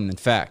more important than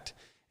fact.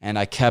 And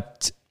I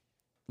kept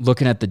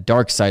looking at the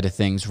dark side of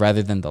things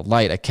rather than the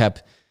light. I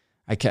kept,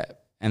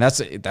 and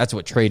that's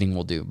what trading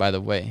will do, by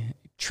the way.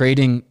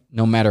 Trading,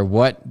 no matter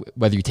what,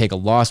 whether you take a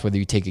loss, whether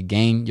you take a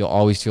gain, you'll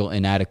always feel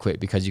inadequate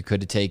because you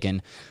could have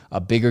taken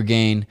a bigger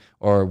gain,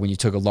 or when you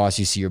took a loss,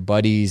 you see your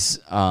buddies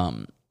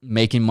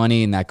making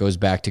money, and that goes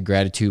back to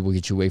gratitude will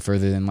get you way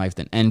further in life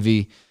than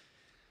envy.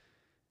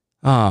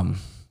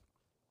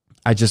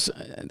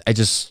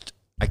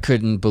 I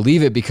couldn't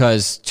believe it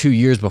because 2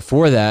 years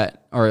before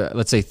that, or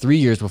let's say 3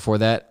 years before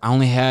that, I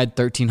only had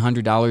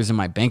 $1,300 in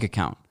my bank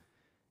account.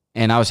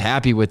 And I was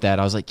happy with that.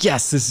 I was like,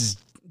 yes, this is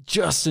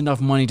just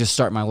enough money to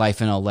start my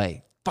life in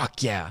LA.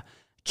 Fuck yeah.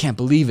 Can't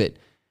believe it.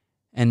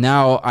 And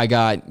now I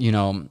got,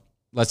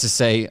 let's just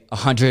say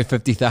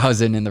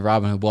 150,000 in the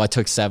Robinhood. Well, I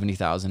took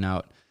 70,000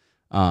 out.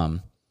 But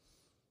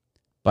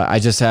I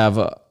just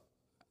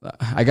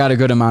I got a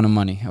good amount of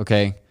money.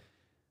 Okay.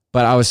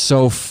 But I was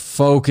so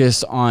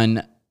focused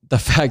on the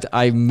fact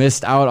I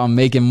missed out on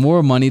making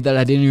more money that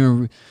I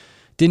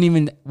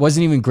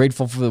wasn't even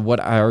grateful for what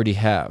I already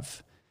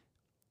have.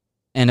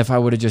 And if I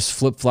would have just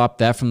flip-flopped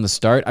that from the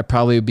start, I'd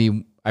probably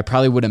be I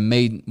probably would have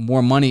made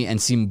more money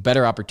and seen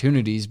better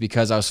opportunities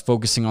because I was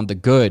focusing on the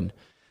good.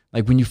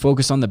 Like when you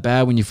focus on the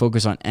bad, when you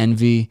focus on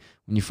envy,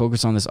 when you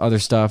focus on this other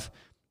stuff,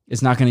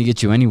 it's not going to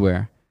get you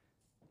anywhere.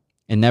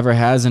 It never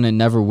has and it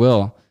never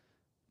will.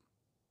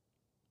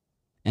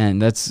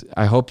 And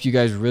I hope you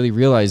guys really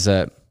realize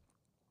that.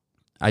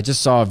 I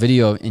just saw a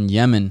video in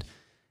Yemen,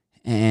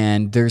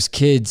 and there's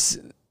kids.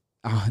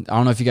 I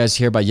don't know if you guys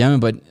hear about Yemen,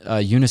 but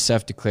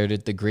UNICEF declared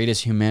it the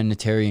greatest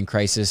humanitarian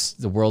crisis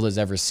the world has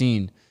ever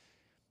seen.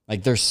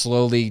 Like they're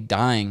slowly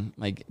dying.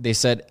 Like they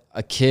said,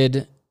 a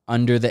kid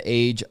under the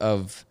age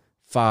of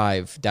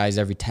 5 dies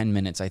every 10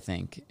 minutes, I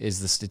think,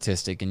 is the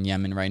statistic in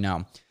Yemen right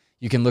now.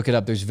 You can look it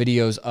up. There's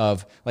videos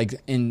of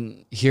like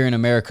here in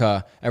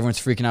America, everyone's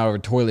freaking out over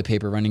toilet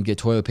paper, running to get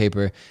toilet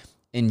paper.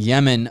 In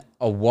Yemen,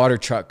 a water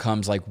truck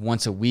comes like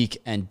once a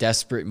week, and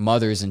desperate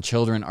mothers and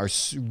children are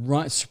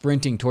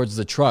sprinting towards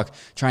the truck,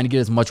 trying to get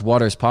as much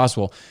water as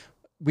possible.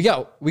 We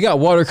got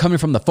water coming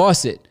from the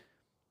faucet,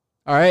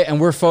 all right,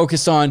 and we're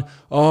focused on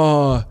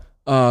the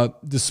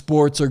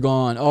sports are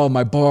gone. Oh,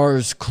 my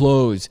bar's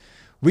closed.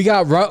 We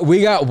got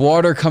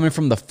water coming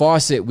from the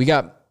faucet. We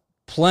got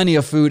plenty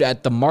of food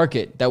at the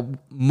market that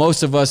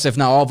most of us, if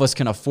not all of us,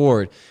 can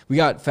afford. We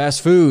got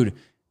fast food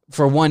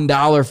for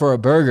 $1 for a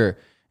burger.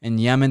 In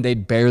Yemen, they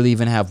barely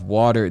even have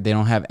water. They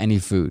don't have any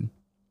food.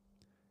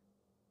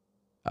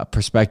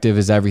 Perspective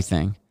is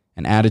everything,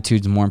 and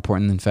attitude is more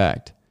important than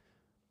fact.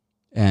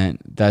 And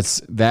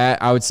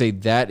I would say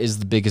that is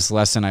the biggest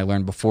lesson I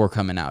learned before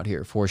coming out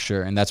here, for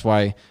sure. And that's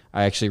why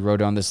I actually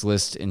wrote on this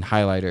list in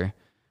highlighter,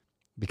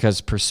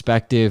 because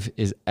perspective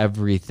is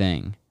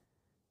everything.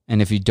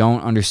 And if you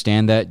don't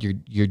understand that,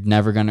 you're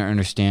never going to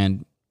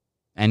understand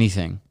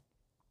anything.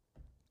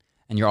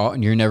 And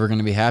you're never going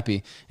to be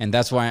happy. And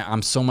that's why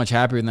I'm so much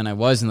happier than I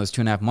was in those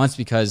 2.5 months,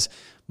 because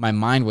my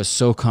mind was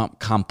so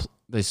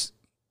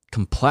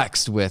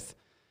complexed with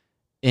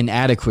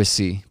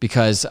inadequacy,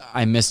 because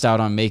I missed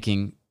out on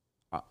making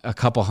a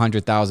couple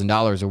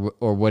 $100,000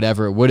 or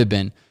whatever it would have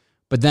been.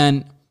 But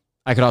then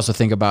I could also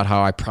think about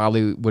how I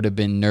probably would have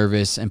been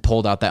nervous and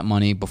pulled out that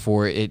money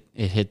before it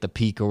hit the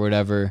peak or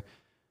whatever.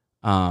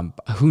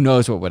 Who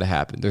knows what would have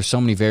happened? There's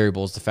so many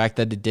variables. The fact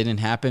that it didn't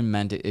happen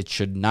meant it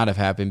should not have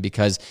happened,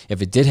 because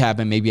if it did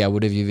happen, maybe I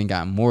would have even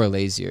gotten more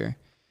lazier.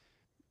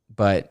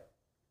 But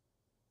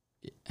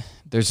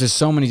there's just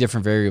so many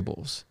different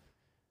variables.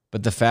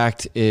 But the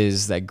fact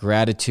is that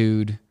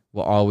gratitude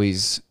will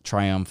always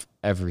triumph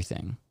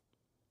everything.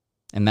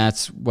 And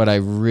that's what I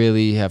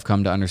really have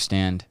come to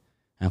understand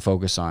and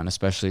focus on,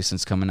 especially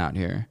since coming out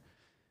here.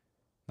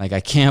 Like, I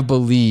can't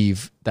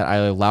believe that I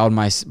allowed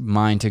my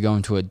mind to go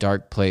into a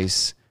dark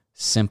place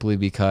simply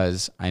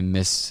because I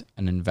missed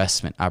an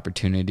investment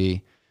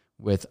opportunity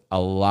with a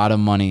lot of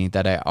money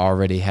that I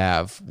already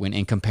have, when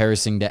in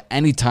comparison to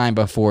any time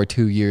before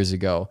 2 years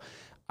ago,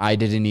 I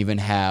didn't even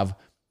have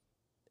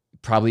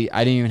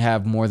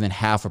more than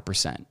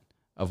 0.5%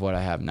 of what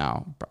I have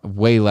now,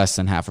 way less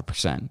than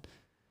 0.5%.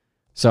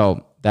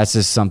 So that's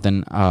just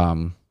something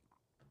I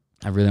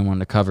really wanted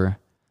to cover.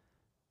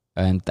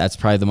 And that's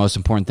probably the most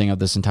important thing of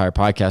this entire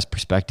podcast: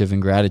 perspective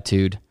and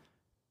gratitude.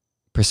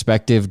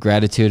 Perspective,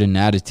 gratitude, and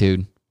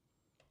attitude.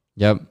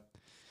 Yep.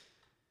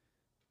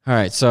 All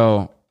right.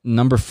 So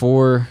number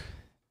 4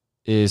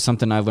 is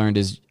something I learned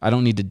is I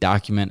don't need to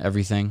document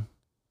everything.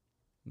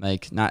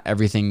 Like, not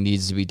everything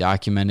needs to be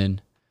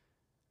documented.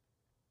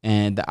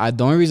 And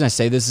the only reason I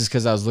say this is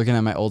because I was looking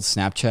at my old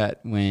Snapchat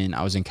when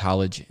I was in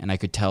college, and I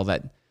could tell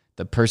that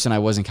the person I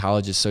was in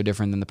college is so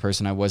different than the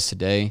person I was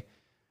today,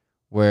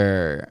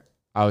 where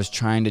I was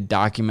trying to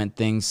document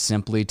things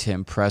simply to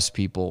impress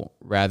people,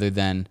 rather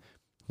than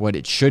what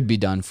it should be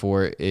done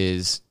for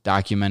is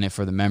document it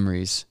for the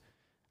memories.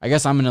 I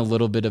guess I'm in a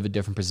little bit of a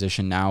different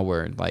position now,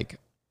 where like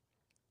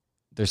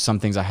there's some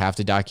things I have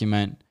to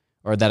document,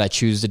 or that I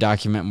choose to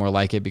document more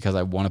like it because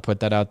I want to put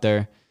that out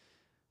there.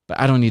 But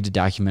I don't need to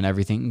document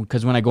everything,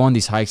 because when I go on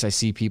these hikes, I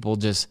see people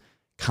just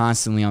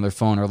constantly on their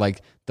phone, or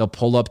like they'll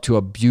pull up to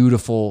a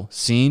beautiful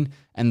scene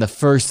and the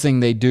first thing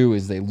they do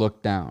is they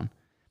look down.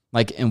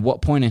 Like, in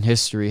what point in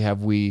history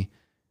have we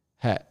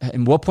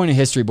in what point in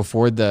history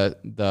before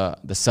the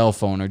cell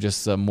phone, or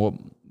just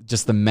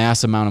the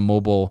mass amount of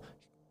mobile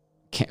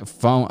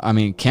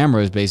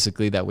cameras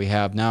basically that we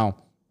have now,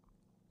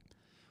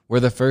 where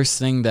the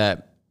first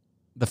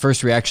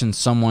reaction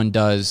someone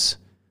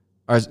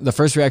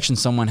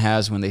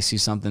has when they see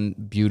something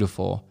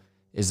beautiful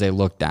is they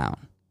look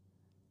down?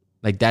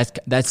 Like,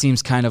 that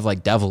seems kind of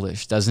like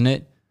devilish, doesn't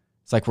it?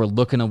 It's like we're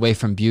looking away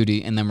from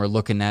beauty, and then we're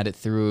looking at it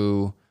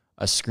through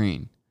a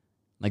screen.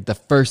 Like, the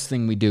first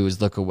thing we do is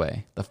look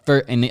away.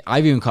 And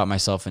I've even caught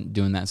myself in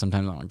doing that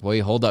sometimes. I'm like, wait,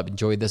 hold up,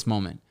 enjoy this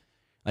moment.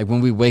 Like,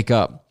 when we wake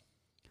up,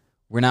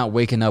 we're not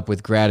waking up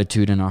with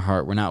gratitude in our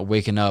heart. We're not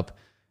waking up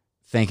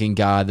thanking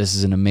God, this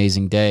is an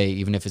amazing day,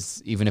 even if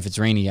it's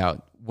rainy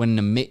out.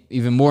 When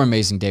even more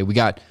amazing day, we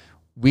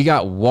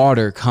got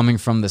water coming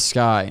from the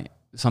sky,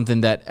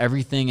 something that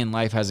everything in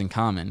life has in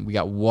common. We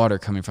got water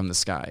coming from the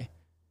sky.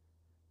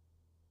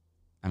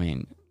 I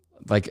mean,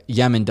 like,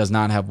 Yemen does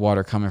not have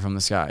water coming from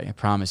the sky. I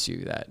promise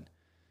you that.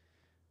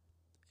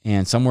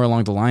 And somewhere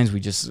along the lines, we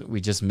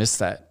just missed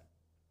that.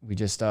 We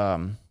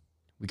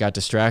got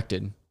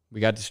distracted.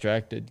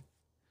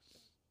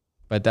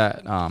 But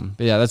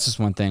yeah, that's just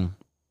one thing.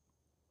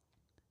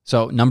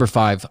 So number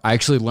 5, I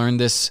actually learned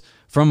this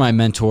from my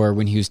mentor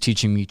when he was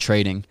teaching me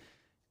trading.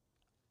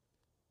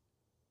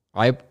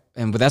 But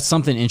that's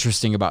something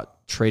interesting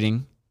about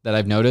trading that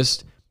I've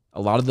noticed.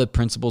 A lot of the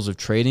principles of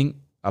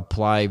trading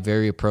apply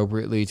very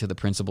appropriately to the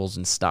principles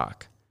in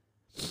stock.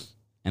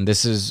 And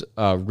this is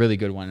a really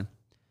good one.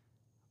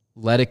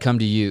 Let it come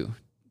to you.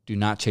 Do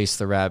not chase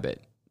the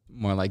rabbit.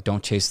 More like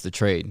don't chase the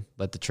trade.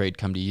 Let the trade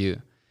come to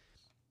you.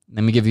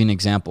 Let me give you an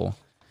example.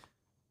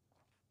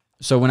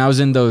 So when I was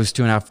in those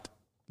 2.5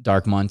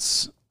 dark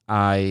months,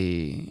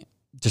 I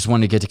just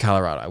wanted to get to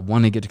Colorado. I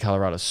wanted to get to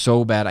Colorado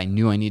so bad. I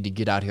knew I needed to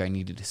get out here. I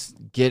needed to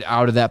get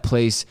out of that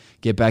place,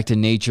 get back to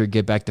nature,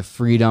 get back to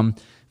freedom.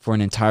 For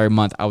an entire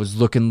month, I was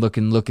looking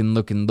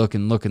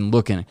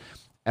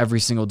every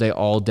single day,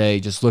 all day,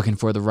 just looking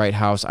for the right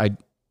house.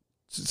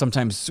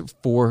 Sometimes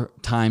 4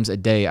 times a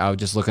day, I would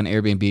just look on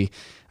Airbnb.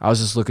 I was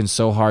just looking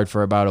so hard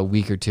for about a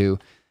week or 2,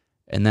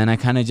 and then I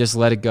kind of just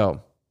let it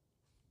go.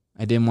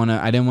 I didn't want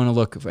to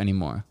look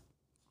anymore.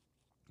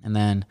 And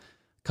then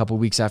a couple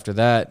weeks after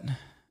that,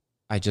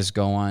 I just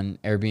go on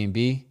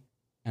Airbnb,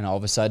 and all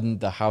of a sudden,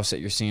 the house that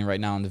you're seeing right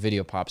now in the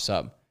video pops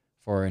up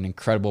for an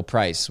incredible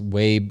price.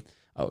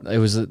 It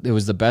was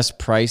the best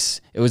price.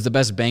 It was the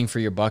best bang for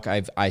your buck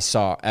I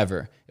saw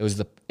ever. It was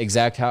the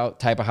exact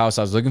type of house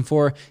I was looking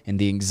for and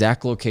the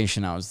exact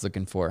location I was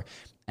looking for.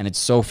 And it's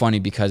so funny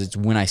because it's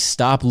when I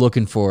stopped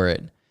looking for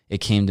it, it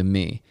came to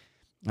me.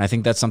 I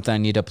think that's something I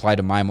need to apply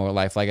to my more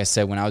life. Like I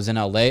said, when I was in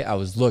LA, I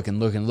was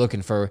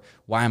looking for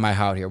why am I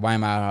out here? Why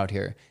am I out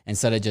here?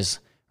 Instead of just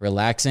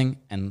relaxing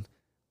and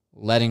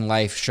letting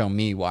life show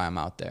me why I'm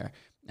out there.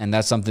 And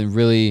that's something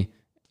really,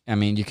 I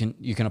mean, you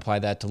can apply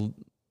that to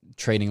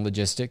trading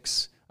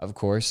logistics, of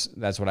course.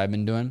 That's what I've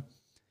been doing.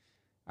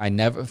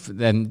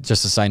 Then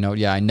just a side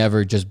note, I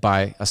never just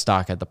buy a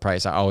stock at the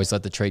price. I always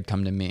let the trade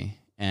come to me,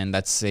 and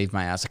that's saved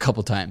my ass a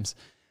couple times.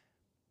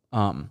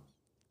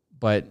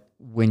 But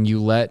when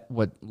you let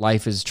what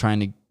life is trying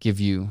to give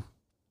you,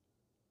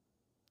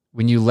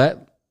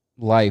 it's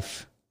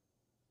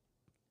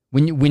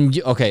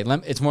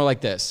more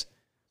like this.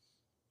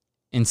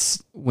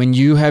 When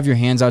you have your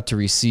hands out to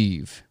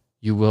receive,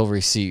 you will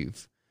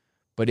receive.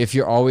 But if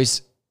you're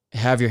always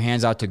have your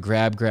hands out to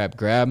grab,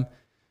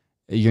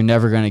 you're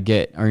never going to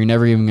get, or you're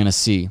never even going to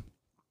see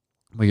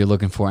what you're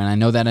looking for. And I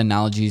know that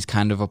analogy is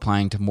kind of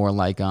applying to more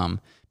like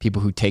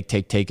people who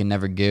take and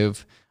never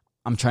give.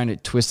 I'm trying to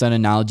twist that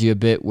analogy a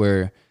bit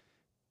where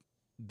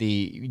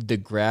the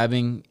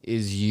grabbing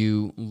is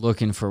you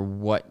looking for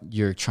what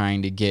you're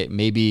trying to get.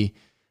 Maybe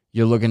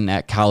you're looking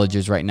at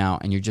colleges right now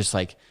and you're just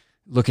like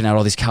looking at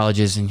all these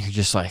colleges and you're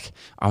just like,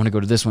 I want to go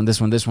to this one,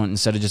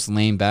 instead of just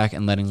laying back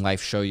and letting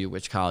life show you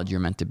which college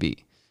you're meant to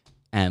be.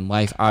 And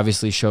life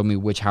obviously showed me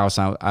which house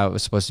I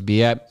was supposed to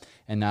be at.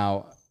 And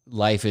now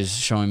life is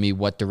showing me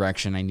what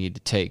direction I need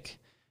to take.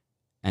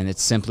 And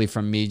it's simply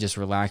from me just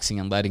relaxing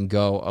and letting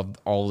go of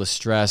all the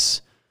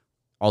stress,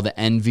 all the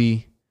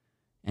envy,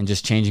 and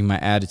just changing my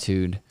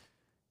attitude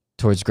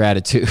towards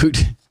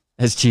gratitude,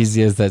 as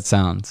cheesy as that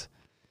sounds.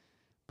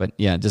 But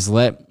yeah, just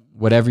let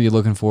whatever you're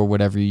looking for,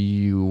 whatever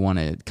you want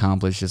to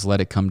accomplish, just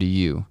let it come to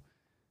you.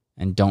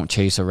 And don't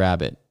chase a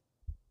rabbit.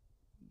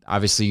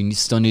 Obviously, you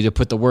still need to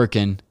put the work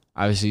in.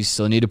 Obviously, you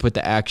still need to put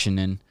the action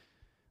in.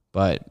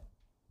 But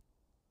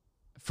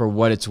for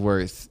what it's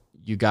worth,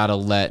 you got to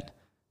let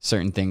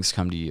certain things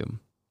come to you.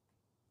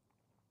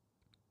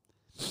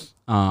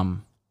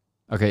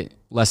 Okay,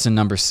 lesson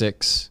number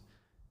 6.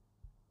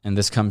 And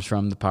this comes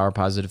from the Power of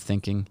Positive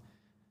Thinking.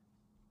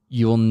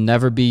 You will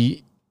never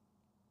be,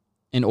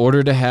 in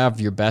order to have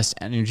your best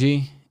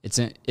energy,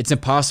 it's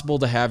impossible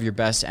to have your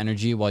best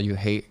energy while you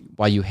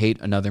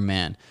hate another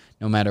man.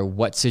 No matter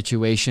what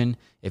situation,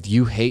 if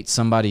you hate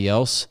somebody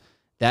else,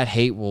 that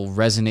hate will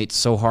resonate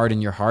so hard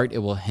in your heart, it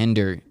will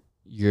hinder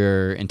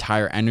your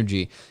entire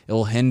energy. It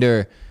will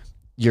hinder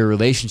your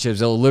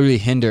relationships. It will literally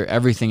hinder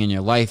everything in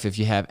your life if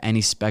you have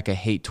any speck of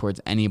hate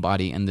towards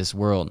anybody in this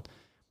world.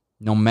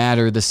 No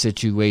matter the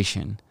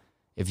situation,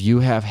 if you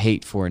have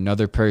hate for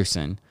another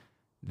person,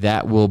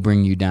 that will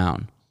bring you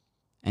down.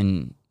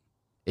 And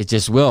it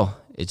just will.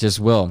 It just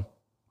will.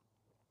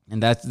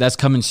 And that's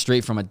coming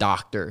straight from a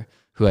doctor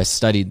who has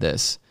studied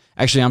this.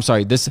 Actually, I'm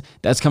sorry.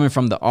 That's coming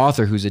from the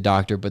author who's a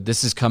doctor, but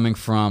this is coming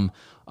from,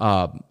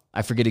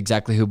 I forget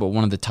exactly who, but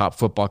one of the top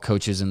football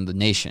coaches in the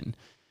nation,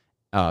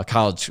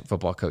 college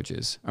football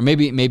coaches. Or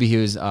maybe he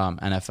was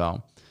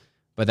NFL.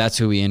 But that's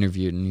who he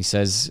interviewed. And he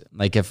says,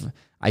 like, if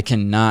I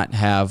cannot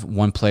have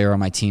one player on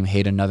my team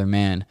hate another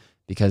man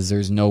because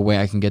there's no way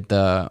I can get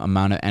the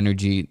amount of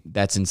energy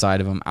that's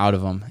inside of him out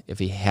of him if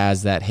he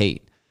has that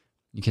hate.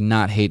 You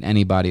cannot hate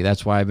anybody.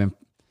 That's why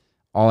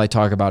all I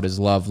talk about is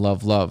love,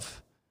 love,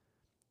 love.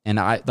 And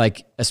I,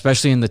 like,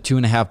 especially in the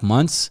 2.5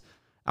 months,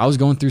 I was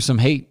going through some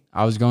hate.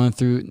 I was going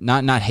through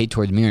not hate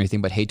towards me or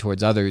anything, but hate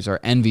towards others, or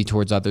envy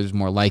towards others,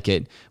 more like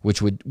it,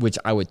 which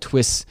I would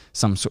twist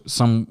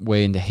some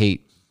way into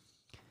hate.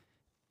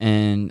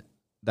 And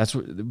that's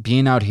what,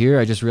 being out here,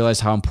 I just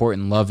realized how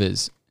important love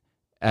is.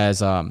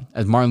 As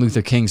Martin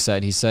Luther King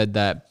said, he said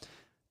that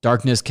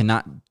darkness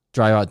cannot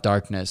drive out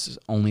darkness,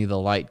 only the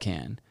light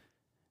can.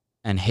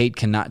 And hate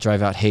cannot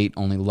drive out hate,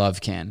 only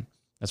love can.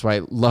 That's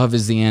why love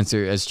is the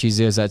answer. As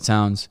cheesy as that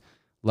sounds,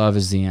 love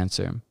is the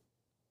answer.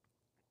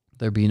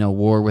 There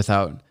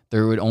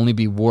would only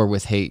be war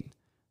with hate.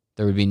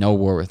 There would be no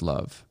war with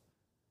love,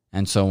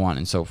 and so on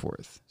and so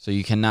forth. So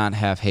you cannot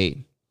have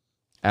hate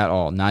at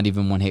all, not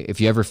even one hate. If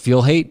you ever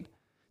feel hate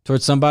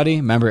towards somebody,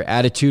 remember,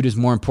 attitude is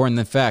more important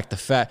than fact.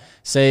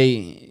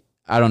 Say,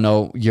 I don't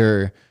know,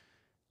 your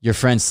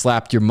friend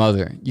slapped your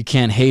mother. You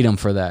can't hate him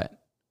for that.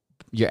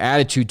 Your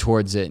attitude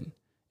towards it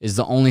is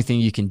the only thing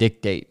you can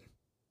dictate.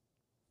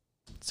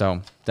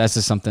 So that's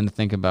just something to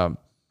think about.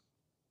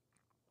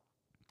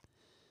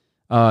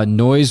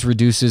 Noise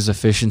reduces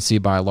efficiency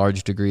by a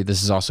large degree.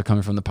 This is also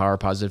coming from The Power of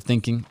Positive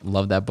Thinking.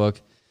 Love that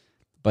book.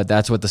 But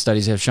that's what the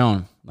studies have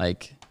shown.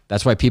 Like,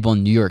 that's why people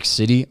in New York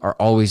City are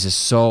always just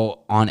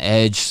so on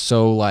edge,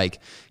 so like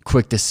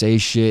quick to say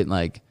shit.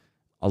 Like,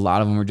 a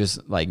lot of them are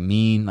just like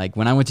mean. Like,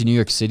 when I went to New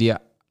York City,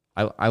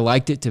 I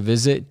liked it to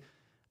visit.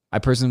 I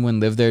personally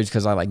wouldn't live there just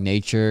because I like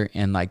nature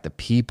and like the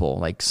people.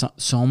 Like,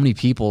 so many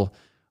people,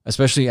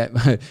 especially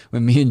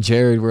when me and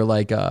Jared were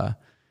like,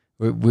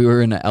 we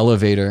were in an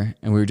elevator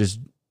and we were just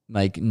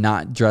like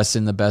not dressed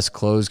in the best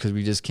clothes because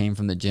we just came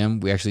from the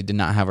gym. We actually did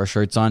not have our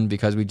shirts on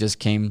because we just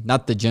came,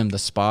 not the gym, the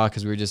spa,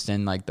 because we were just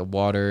in like the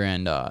water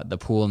and the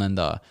pool and then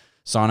the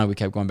sauna. We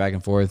kept going back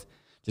and forth.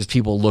 Just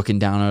people looking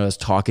down at us,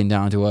 talking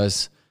down to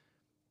us.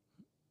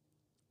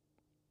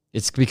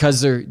 It's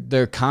because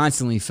they're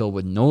constantly filled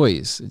with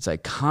noise. It's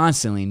like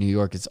constantly in New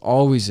York. It's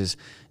always just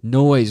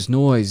noise.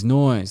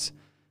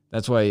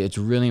 That's why it's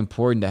really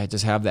important to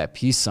just have that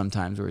peace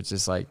sometimes where it's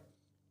just like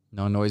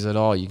no noise at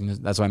all.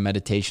 That's why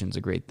meditation is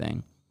a great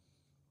thing.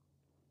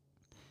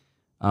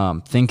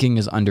 Thinking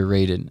is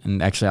underrated.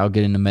 And actually, I'll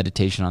get into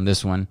meditation on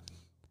this one.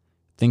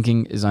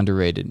 Thinking is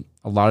underrated.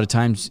 A lot of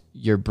times,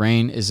 your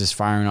brain is just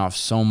firing off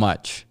so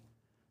much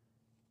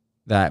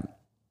that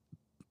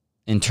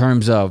in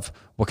terms of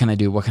what can I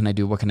do?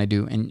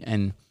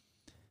 And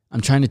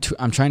I'm trying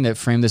to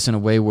frame this in a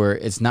way where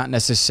it's not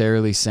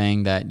necessarily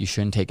saying that you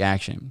shouldn't take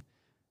action.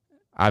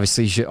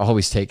 Obviously, you should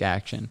always take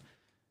action.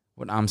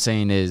 What I'm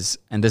saying is,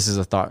 and this is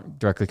a thought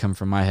directly coming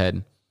from my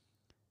head,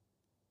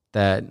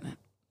 that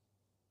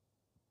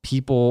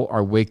people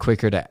are way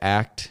quicker to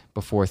act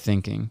before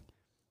thinking.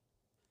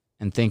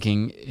 And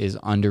thinking is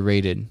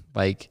underrated.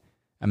 Like,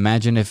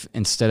 imagine if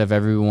instead of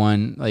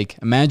everyone, like,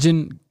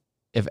 imagine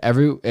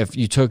if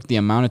you took the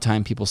amount of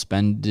time people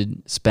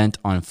spent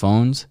on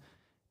phones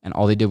and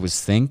all they did was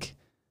think,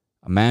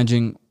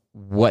 imagine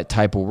what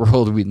type of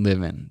world we'd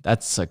live in.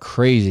 That's a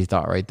crazy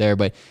thought right there.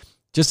 But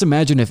just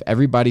imagine if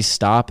everybody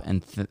stopped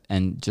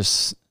and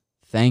just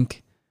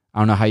think, I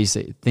don't know how you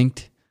say it,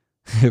 think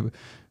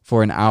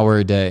for an hour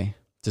a day.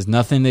 Just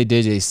nothing they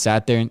did. They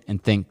sat there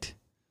and thinked.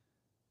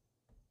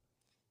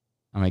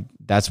 I'm like,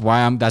 that's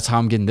how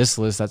I'm getting this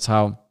list. That's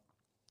how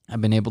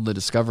I've been able to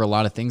discover a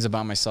lot of things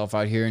about myself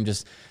out here and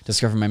just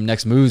discover my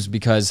next moves,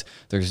 because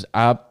there's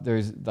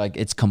like,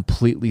 it's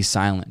completely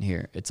silent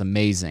here. It's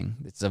amazing.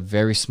 It's a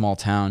very small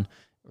town.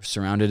 We're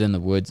surrounded in the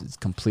woods. It's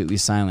completely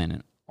silent.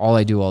 And all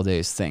I do all day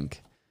is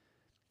think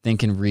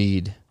and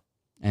read,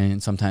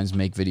 and sometimes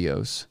make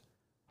videos.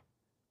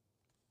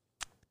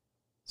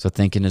 So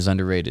thinking is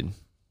underrated.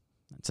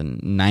 It's a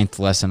 9th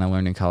lesson I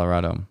learned in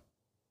Colorado.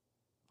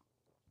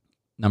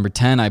 Number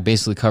 10, I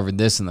basically covered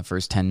this in the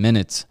first 10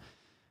 minutes.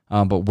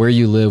 But where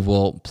you live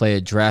will play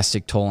a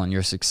drastic toll on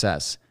your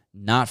success.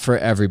 Not for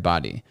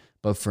everybody,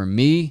 but for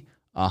me,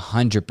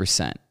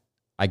 100%.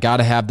 I got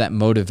to have that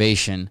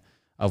motivation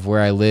of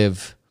where I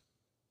live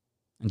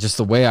and just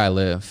the way I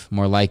live,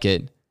 more like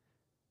it,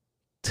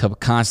 to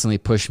constantly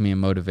push me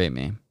and motivate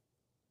me.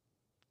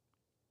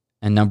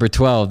 And number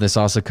 12, this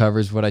also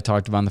covers what I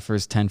talked about in the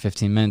first 10,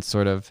 15 minutes,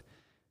 sort of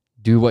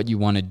do what you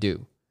want to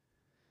do.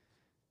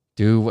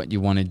 Do what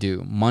you want to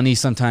do. Money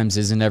sometimes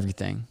isn't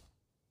everything.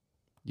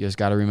 You just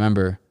got to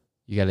remember,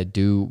 you got to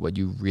do what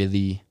you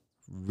really,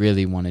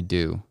 really want to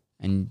do.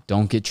 And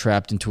don't get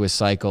trapped into a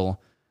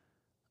cycle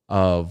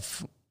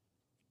of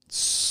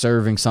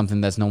serving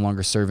something that's no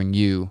longer serving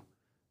you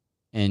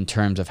in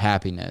terms of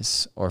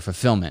happiness or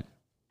fulfillment.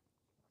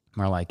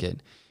 More like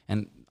it.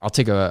 And I'll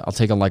take a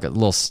like a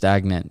little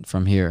stagnant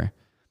from here.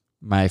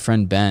 My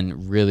friend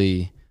Ben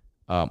really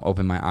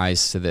opened my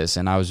eyes to this,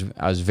 and I was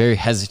very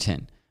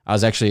hesitant. I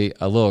was actually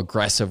a little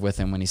aggressive with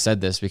him when he said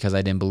this because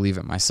I didn't believe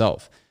it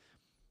myself.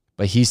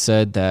 But he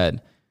said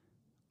that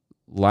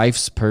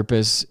life's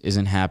purpose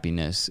isn't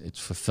happiness, it's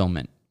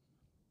fulfillment.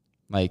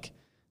 Like,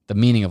 the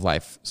meaning of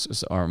life,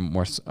 or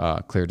more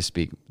clear to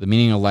speak, the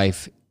meaning of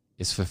life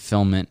is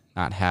fulfillment,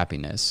 not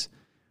happiness.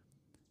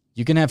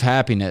 You can have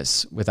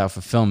happiness without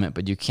fulfillment,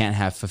 but you can't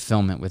have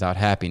fulfillment without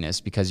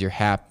happiness, because your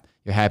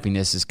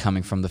happiness is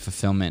coming from the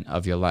fulfillment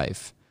of your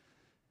life.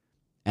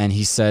 And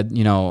he said,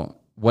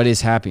 what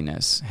is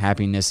happiness?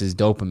 Happiness is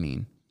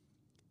dopamine.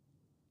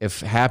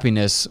 If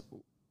happiness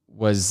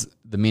was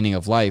the meaning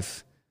of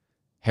life,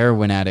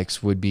 heroin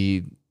addicts would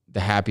be the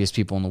happiest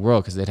people in the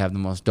world because they'd have the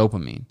most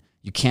dopamine.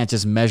 You can't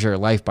just measure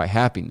life by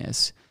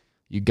happiness.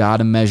 You got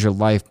to measure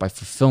life by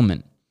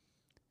fulfillment.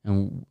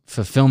 And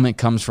fulfillment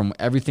comes from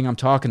everything I'm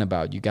talking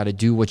about. You got to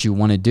do what you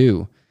want to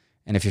do.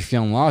 And if you're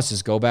feeling lost,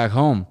 just go back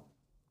home.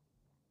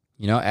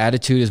 You know,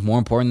 attitude is more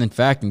important than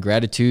fact, and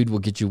gratitude will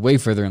get you way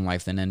further in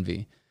life than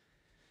envy.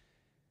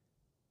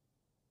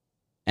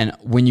 And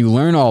when you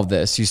learn all of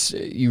this,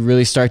 you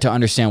really start to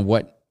understand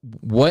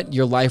what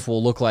your life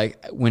will look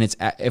like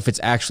if it's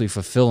actually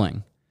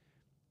fulfilling.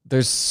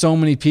 There's so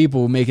many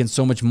people making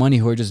so much money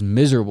who are just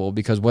miserable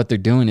because what they're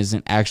doing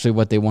isn't actually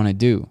what they want to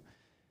do.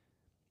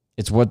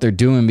 It's what they're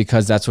doing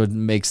because that's what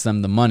makes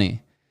them the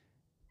money.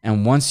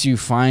 And once you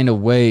find a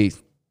way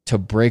to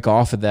break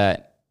off of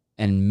that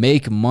and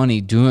make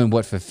money doing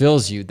what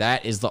fulfills you,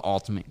 that is the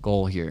ultimate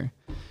goal here.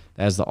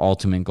 That is the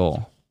ultimate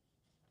goal.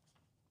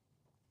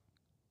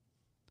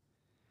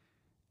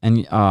 And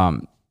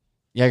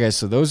yeah, guys,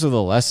 so those are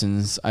the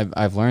lessons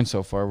I've learned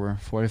so far. We're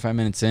 45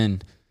 minutes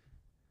in.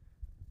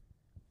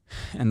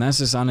 And that's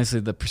just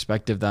honestly the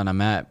perspective that I'm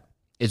at.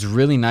 It's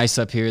really nice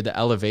up here, the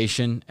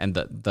elevation and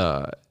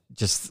the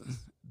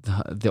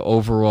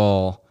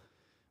overall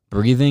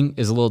breathing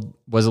was a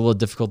little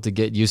difficult to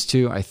get used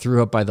to. I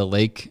threw up by the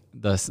lake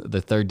the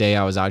third day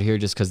I was out here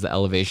just because of the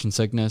elevation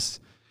sickness.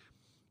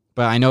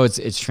 But I know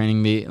it's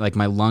training me. Like,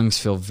 my lungs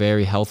feel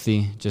very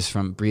healthy just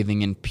from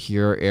breathing in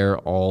pure air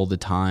all the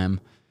time.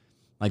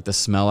 Like, the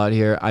smell out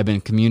here. I've been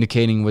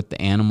communicating with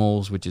the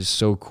animals, which is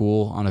so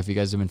cool. I don't know if you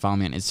guys have been following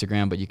me on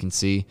Instagram, but you can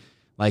see,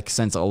 like,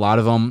 since a lot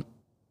of them,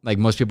 like,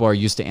 most people are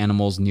used to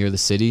animals near the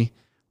city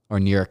or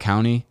near a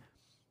county.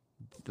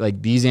 Like,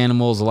 a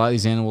lot of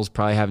these animals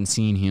probably haven't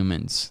seen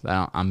humans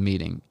that I'm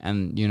meeting.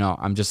 And, you know,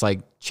 I'm just,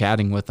 like,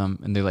 chatting with them,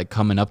 and they're, like,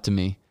 coming up to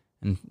me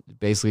and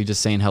basically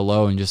just saying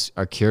hello and just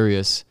are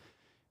curious.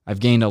 I've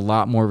gained a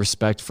lot more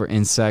respect for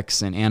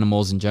insects and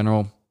animals in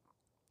general.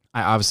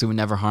 I obviously would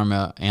never harm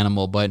an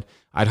animal, but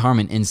I'd harm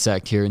an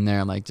insect here and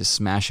there, like just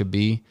smash a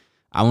bee.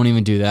 I won't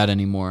even do that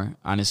anymore.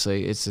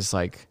 Honestly, it's just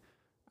like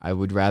I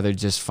would rather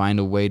just find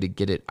a way to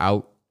get it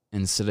out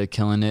instead of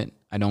killing it.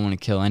 I don't want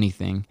to kill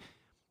anything.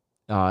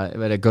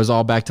 But it goes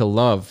all back to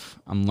love.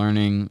 I'm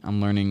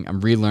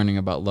relearning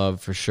about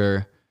love for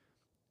sure.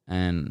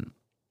 And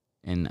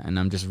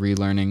I'm just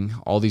relearning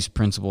all these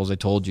principles I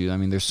told you. I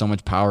mean, there's so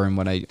much power in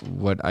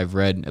what I've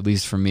read, at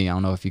least for me. I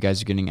don't know if you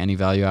guys are getting any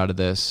value out of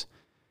this.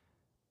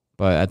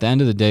 But at the end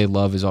of the day,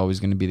 love is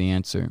always going to be the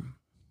answer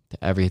to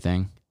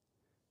everything.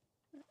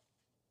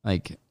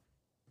 Like,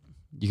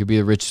 you could be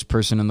the richest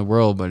person in the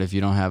world, but if you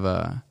don't have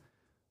a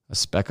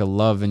speck of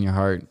love in your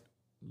heart,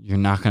 you're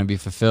not going to be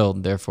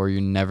fulfilled. Therefore,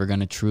 you're never going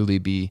to truly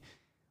be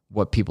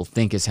what people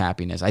think is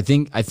happiness. I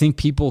think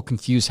people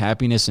confuse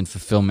happiness and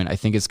fulfillment. I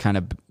think it's kind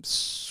of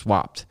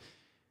swapped.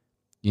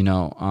 You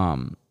know, I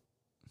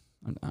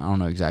don't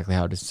know exactly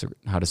how to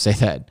say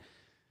that,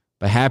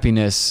 but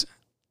happiness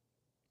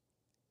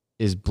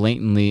is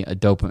blatantly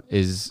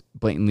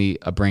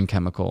a brain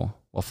chemical,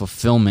 while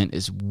fulfillment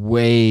is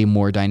way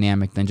more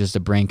dynamic than just a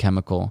brain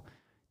chemical.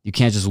 You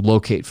can't just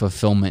locate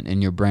fulfillment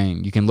in your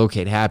brain. You can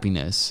locate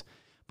happiness,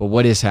 but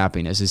what is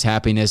happiness? Is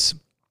happiness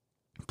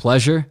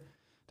pleasure?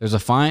 There's a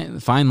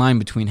fine line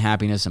between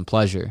happiness and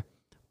pleasure.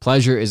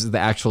 Pleasure is the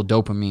actual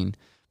dopamine,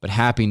 but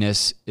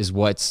happiness is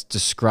what's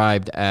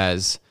described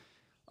as.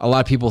 A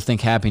lot of people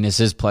think happiness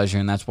is pleasure,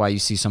 and that's why you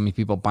see so many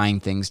people buying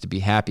things to be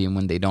happy, and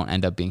when they don't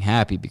end up being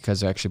happy because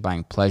they're actually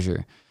buying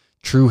pleasure.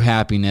 True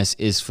happiness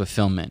is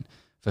fulfillment.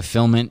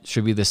 Fulfillment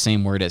should be the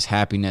same word as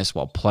happiness,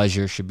 while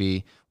pleasure should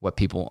be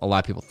what a lot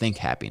of people think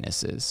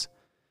happiness is.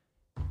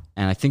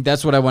 And I think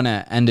that's what I want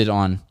to end it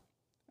on.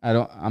 I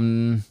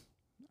don't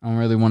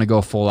really want to go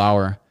a full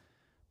hour,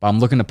 but I'm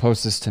looking to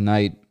post this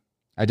tonight.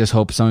 I just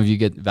hope some of you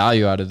get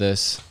value out of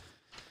this.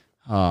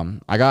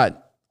 I got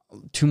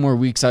 2 more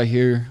weeks out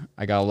here.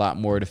 I got a lot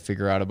more to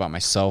figure out about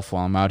myself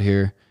while I'm out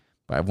here,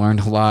 but I've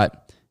learned a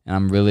lot, and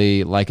I'm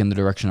really liking the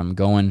direction I'm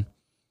going.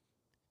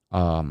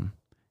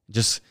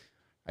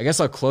 I guess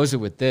I'll close it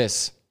with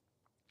this.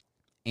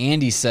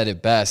 Andy said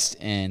it best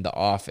in The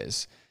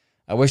Office.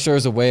 I wish there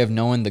was a way of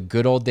knowing the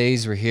good old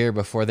days were here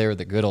before they were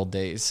the good old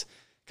days.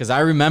 Because I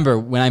remember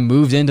when I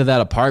moved into that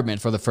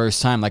apartment for the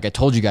first time, like I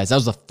told you guys, that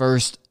was the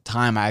first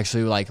time I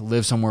actually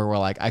lived somewhere where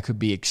I could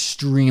be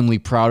extremely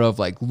proud of,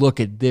 look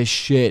at this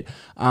shit.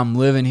 I'm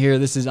living here.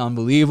 This is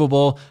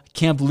unbelievable. I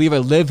can't believe I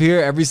live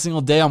here. Every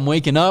single day I'm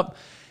waking up.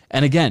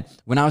 And again,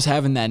 when I was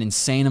having that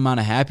insane amount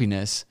of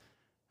happiness,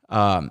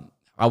 I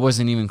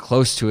wasn't even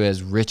close to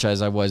as rich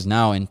as I was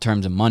now in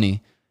terms of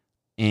money.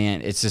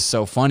 And it's just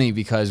so funny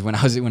because when I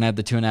had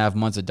the 2.5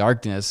 months of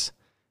darkness,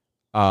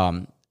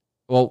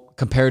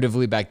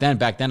 comparatively back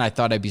then I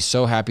thought I'd be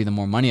so happy the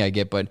more money I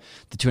get, but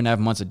the 2.5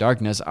 months of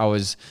darkness,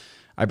 I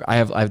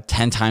have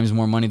 10 times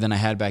more money than I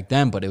had back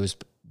then, but it was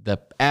the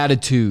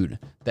attitude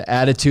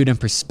and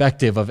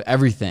perspective of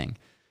everything.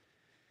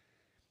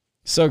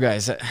 So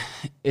guys,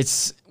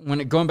 it's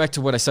going back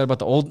to what I said about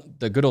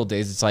the good old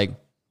days. It's like,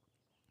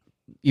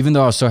 even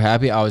though I was so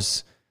happy, I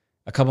was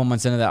a couple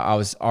months into that, I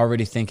was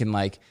already thinking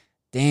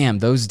damn,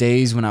 those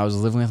days when I was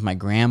living with my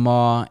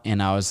grandma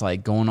and I was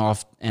like going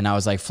off and I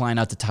was like flying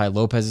out to Ty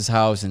Lopez's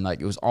house and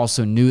like it was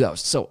also new. That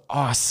was so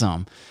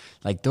awesome.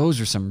 Like those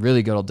were some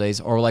really good old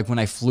days. Or like when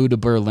I flew to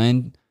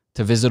Berlin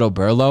to visit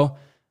Oberlo,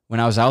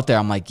 when I was out there,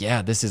 I'm like,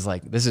 yeah, this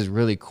is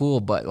really cool.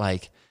 But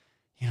like,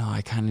 you know,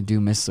 I kind of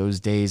do miss those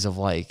days of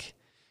like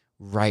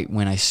right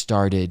when I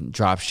started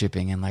drop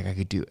shipping and like I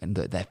could do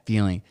that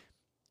feeling.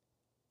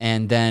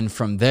 And then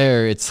from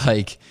there, it's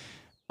like,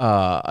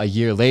 a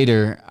year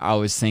later, I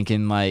was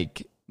thinking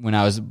like when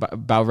I was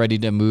about ready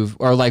to move,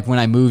 or like when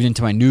I moved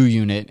into my new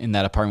unit in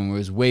that apartment where it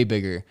was way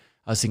bigger,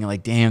 I was thinking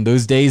like, damn,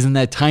 those days in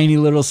that tiny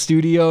little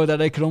studio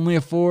that I could only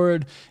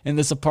afford in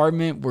this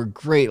apartment were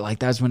great. Like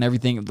that's when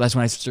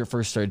I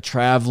first started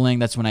traveling.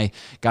 That's when I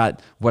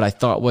got what I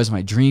thought was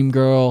my dream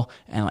girl.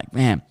 And like,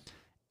 man,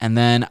 and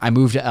then I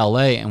moved to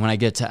LA. And when I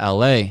get to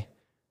LA,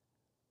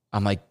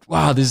 I'm like,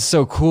 wow, this is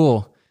so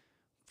cool.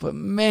 But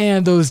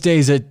man, those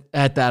days at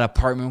that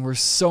apartment were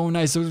so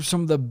nice. Those were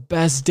some of the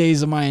best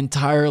days of my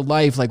entire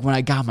life. Like when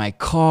I got my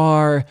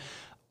car,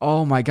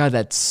 oh my God,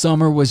 that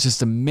summer was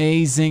just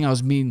amazing. I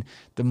was meeting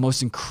the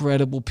most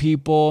incredible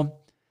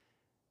people.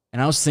 And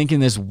I was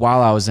thinking this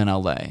while I was in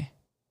LA. And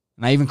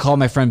I even called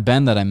my friend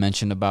Ben that I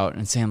mentioned about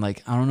and saying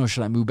like, I don't know,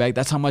 should I move back?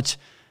 That's how much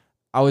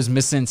I was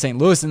missing St.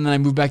 Louis. And then I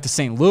moved back to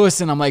St. Louis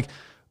and I'm like,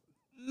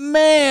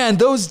 man,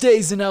 those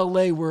days in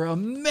LA were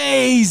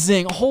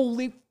amazing.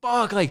 Holy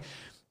fuck. Like,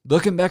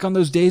 looking back on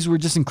those days were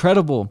just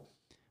incredible.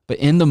 But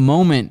in the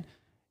moment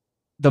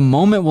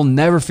will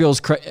never feel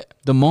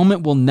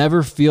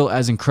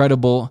as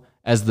incredible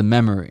as the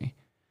memory.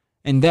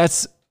 And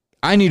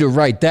I need to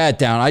write that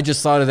down. I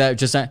just thought of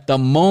that. The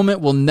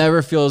moment will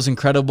never feel as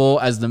incredible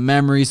as the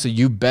memory, so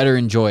you better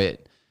enjoy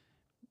it.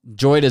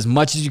 Enjoy it as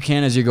much as you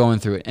can as you're going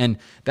through it. And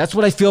that's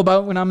what I feel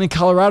about when I'm in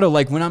Colorado.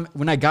 Like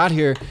when I got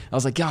here, I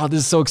was like, yeah,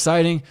 this is so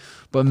exciting.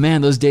 But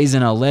man, those days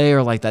in LA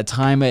are like that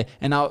time.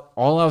 And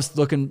all I was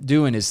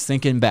doing is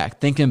thinking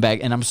back.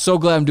 And I'm so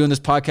glad I'm doing this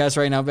podcast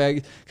right now,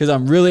 because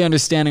I'm really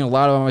understanding a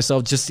lot about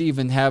myself just to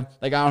even have,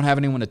 like, I don't have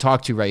anyone to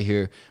talk to right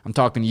here. I'm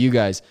talking to you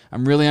guys.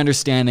 I'm really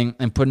understanding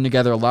and putting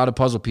together a lot of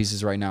puzzle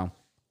pieces right now.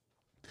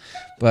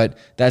 But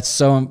that's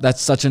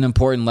such an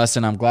important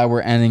lesson. I'm glad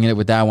we're ending it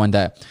with that one,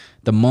 that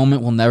the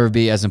moment will never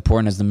be as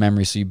important as the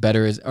memory. So you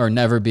better, or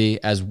never be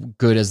as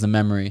good as the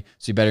memory.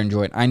 So you better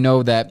enjoy it. I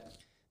know that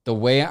the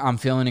way I'm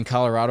feeling in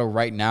Colorado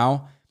right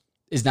now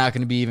is not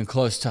going to be even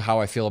close to how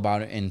I feel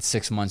about it in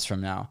 6 months from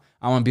now.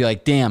 I want to be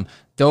like, damn,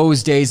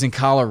 those days in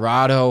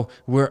Colorado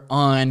were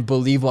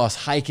unbelievable. I was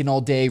hiking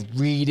all day,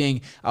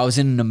 reading. I was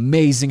in an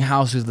amazing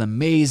house with an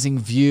amazing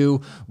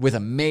view, with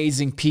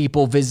amazing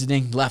people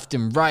visiting left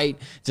and right.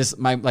 Just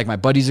my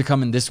buddies are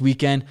coming this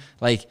weekend.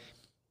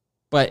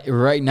 But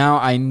right now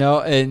I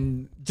know,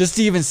 and just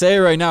to even say it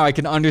right now, I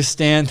can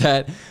understand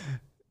that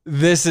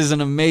this is an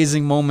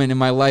amazing moment in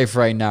my life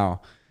right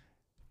now.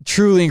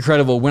 Truly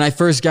incredible. When I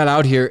first got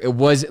out here, it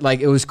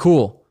was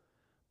cool,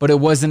 but it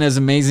wasn't as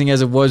amazing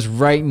as it was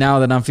right now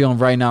that I'm feeling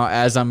right now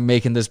as I'm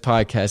making this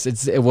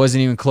podcast. It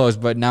wasn't even close,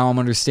 but now I'm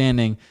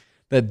understanding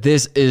that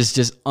this is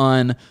just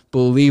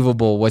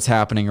unbelievable what's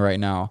happening right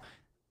now.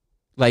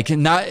 Like,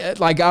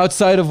 not like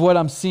outside of what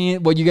I'm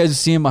seeing, what you guys are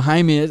seeing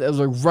behind me. It was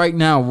like right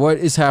now, what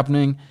is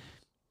happening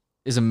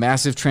is a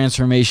massive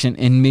transformation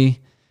in me.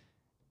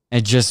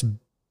 And just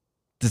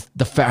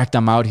the fact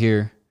I'm out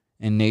here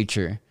in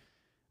nature,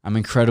 I'm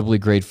incredibly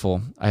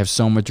grateful. I have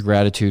so much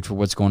gratitude for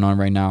what's going on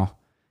right now.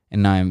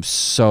 And I am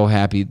so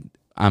happy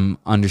I'm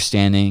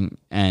understanding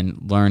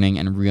and learning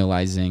and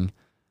realizing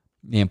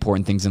the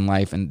important things in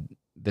life and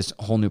this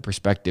whole new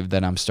perspective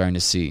that I'm starting to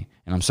see.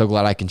 And I'm so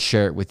glad I can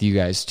share it with you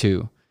guys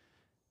too,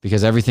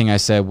 because everything I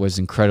said was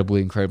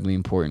incredibly, incredibly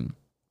important,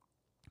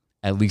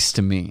 at least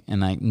to me.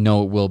 And I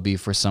know it will be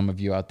for some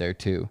of you out there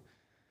too.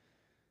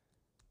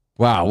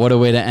 Wow, what a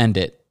way to end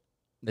it.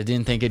 I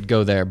didn't think it'd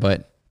go there,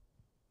 but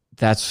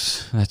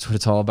that's what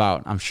it's all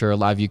about. I'm sure a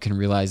lot of you can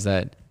realize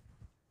that.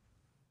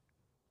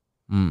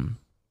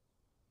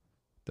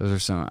 Those are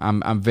some.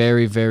 I'm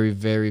very, very,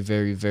 very,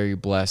 very, very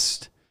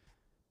blessed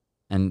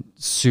and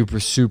super,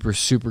 super,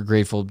 super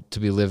grateful to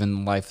be living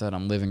the life that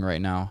I'm living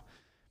right now.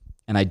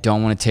 And I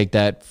don't want to take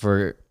that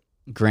for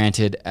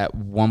granted at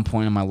one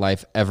point in my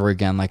life ever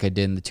again, like I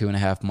did in the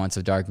 2.5 months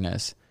of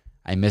darkness.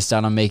 I missed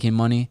out on making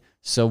money.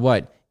 So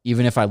what?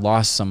 Even if I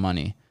lost some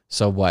money,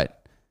 so what?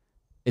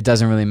 It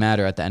doesn't really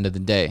matter at the end of the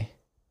day.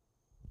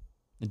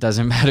 It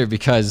doesn't matter,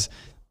 because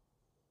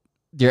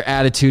your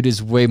attitude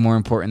is way more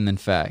important than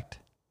fact.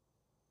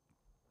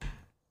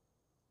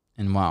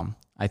 And wow,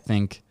 I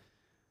think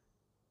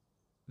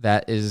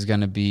that is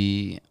going to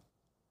be,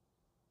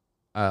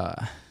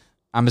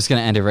 I'm just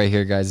going to end it right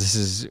here, guys. This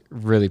is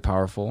really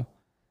powerful.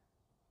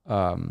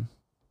 So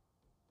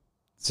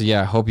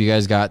yeah, I hope you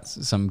guys got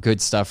some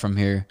good stuff from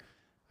here.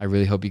 I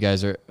really hope you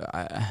guys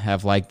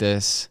have liked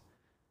this.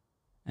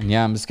 And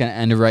yeah, I'm just going to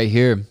end it right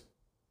here.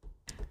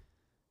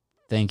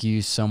 Thank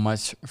you so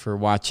much for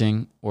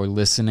watching or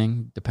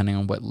listening, depending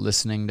on what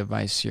listening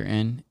device you're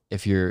in.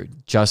 If you're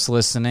just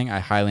listening, I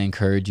highly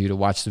encourage you to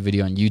watch the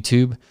video on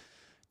YouTube.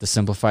 the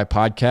Simplify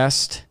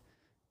podcast,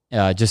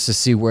 just to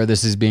see where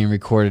this is being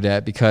recorded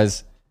at,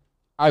 because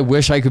I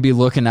wish I could be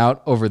looking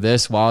out over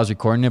this while I was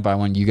recording it, but I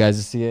want you guys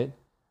to see it.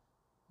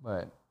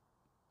 But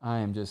I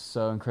am just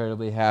so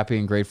incredibly happy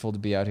and grateful to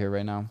be out here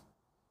right now.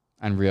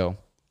 Unreal.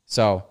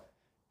 So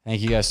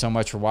thank you guys so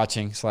much for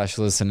watching /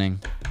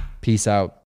 listening. Peace out.